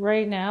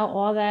right now,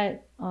 all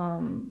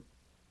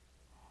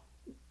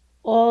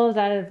of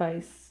that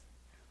advice,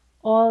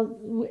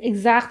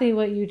 exactly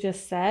what you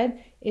just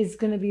said is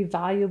going to be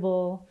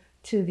valuable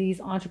to these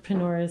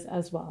entrepreneurs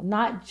as well.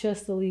 Not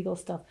just the legal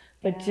stuff,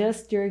 but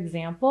just your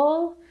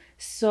example.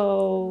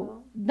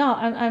 So no,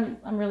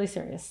 I'm really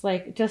serious.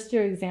 Like just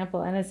your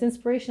example, and it's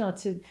inspirational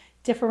to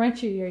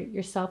differentiate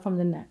yourself from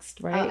the next,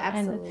 right? Oh,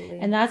 absolutely.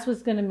 And that's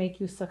what's going to make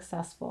you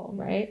successful,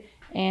 right?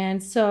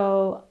 And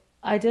so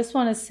I just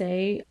want to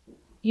say,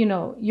 you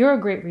know, you're a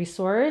great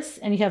resource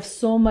and you have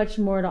so much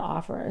more to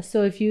offer.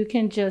 So if you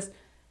can just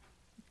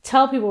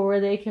tell people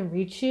where they can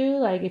reach you,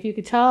 like if you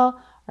could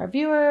tell our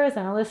viewers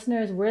and our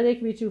listeners where they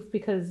can reach you,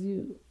 because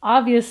you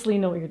obviously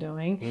know what you're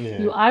doing.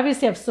 Yeah. You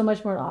obviously have so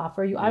much more to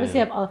offer. You obviously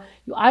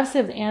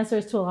have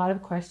answers to a lot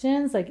of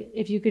questions. Like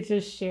if you could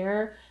just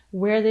share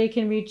where they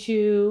can reach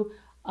you,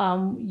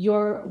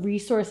 your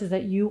resources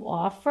that you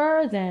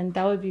offer, then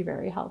that would be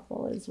very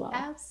helpful as well.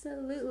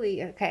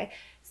 Absolutely. Okay.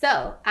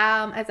 So,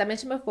 as I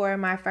mentioned before,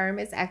 my firm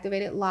is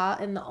Activated Law,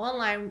 and the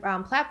online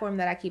platform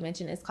that I keep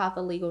mentioning is called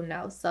The Legal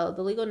Know. So,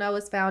 The Legal Know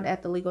is found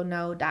at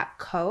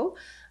thelegalknow.co,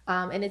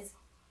 and it's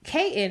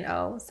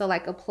KNO, so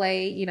like a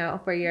play, you know,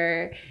 for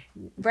your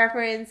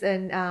reference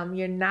and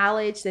your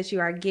knowledge that you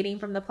are getting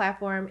from the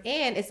platform.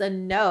 And it's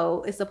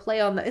a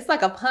play on it's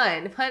like a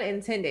pun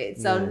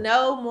intended. So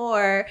no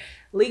more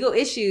legal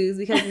issues,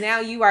 because now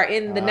you are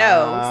in the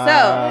know.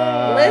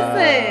 So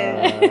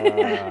listen,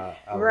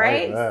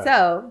 right? Like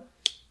so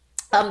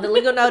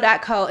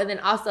thelegalknow.co. And then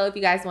also, if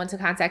you guys want to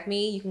contact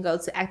me, you can go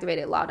to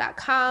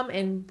activatedlaw.com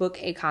and book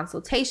a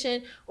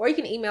consultation, or you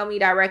can email me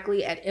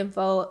directly at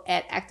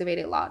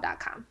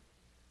info@activatedlaw.com.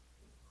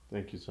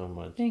 Thank you so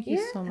much. Thank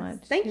you so much.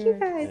 Thank you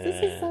guys. Yeah.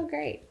 This is so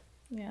great.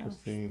 Yeah.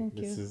 Christine,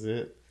 this is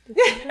it.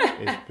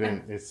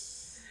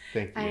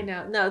 Thank you. I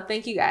know. No,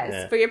 thank you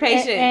guys for your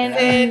patience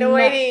and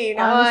waiting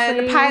on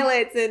the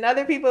pilots and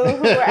other people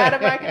who are out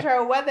of our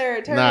control,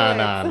 weather,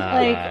 turbulence.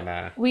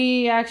 Nah.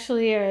 We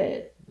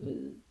actually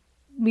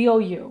we owe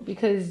you,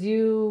 because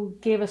you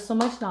gave us so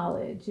much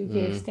knowledge. You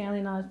gave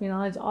Stanley knowledge, me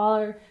knowledge, all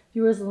our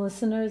viewers and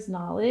listeners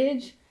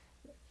knowledge.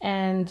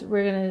 And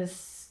we're going to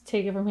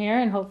take it from here,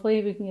 and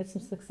hopefully we can get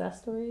some success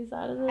stories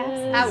out of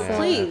this.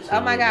 Please. Oh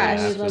my gosh.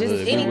 Absolutely.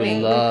 Just anything.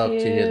 We would love to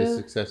hear the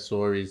success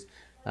stories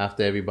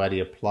after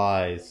everybody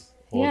applies.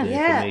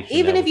 Yeah.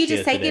 Even if you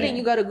just take it and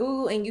you go to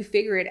Google and you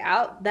figure it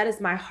out, that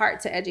is my heart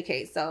to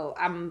educate. So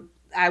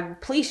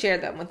please share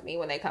them with me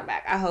when they come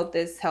back. I hope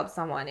this helps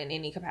someone in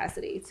any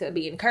capacity to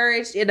be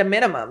encouraged at a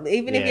minimum.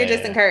 Even if you're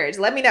just encouraged,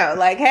 let me know.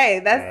 Like,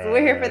 hey,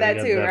 we're here for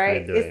that too,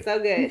 right? It's so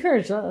good.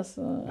 Encourage us.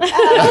 Do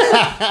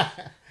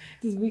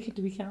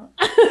we count?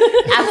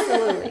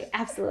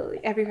 Absolutely.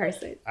 Every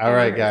person. All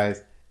right,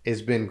 guys.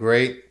 It's been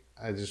great.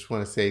 I just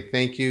want to say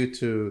thank you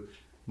to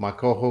my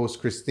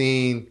co-host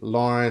Christine,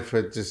 Lauren,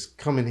 for just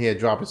coming here,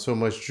 dropping so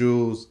much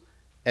jewels.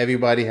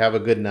 Everybody have a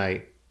good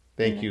night.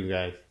 Thank you,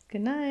 guys.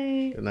 Good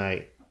night. Good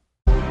night.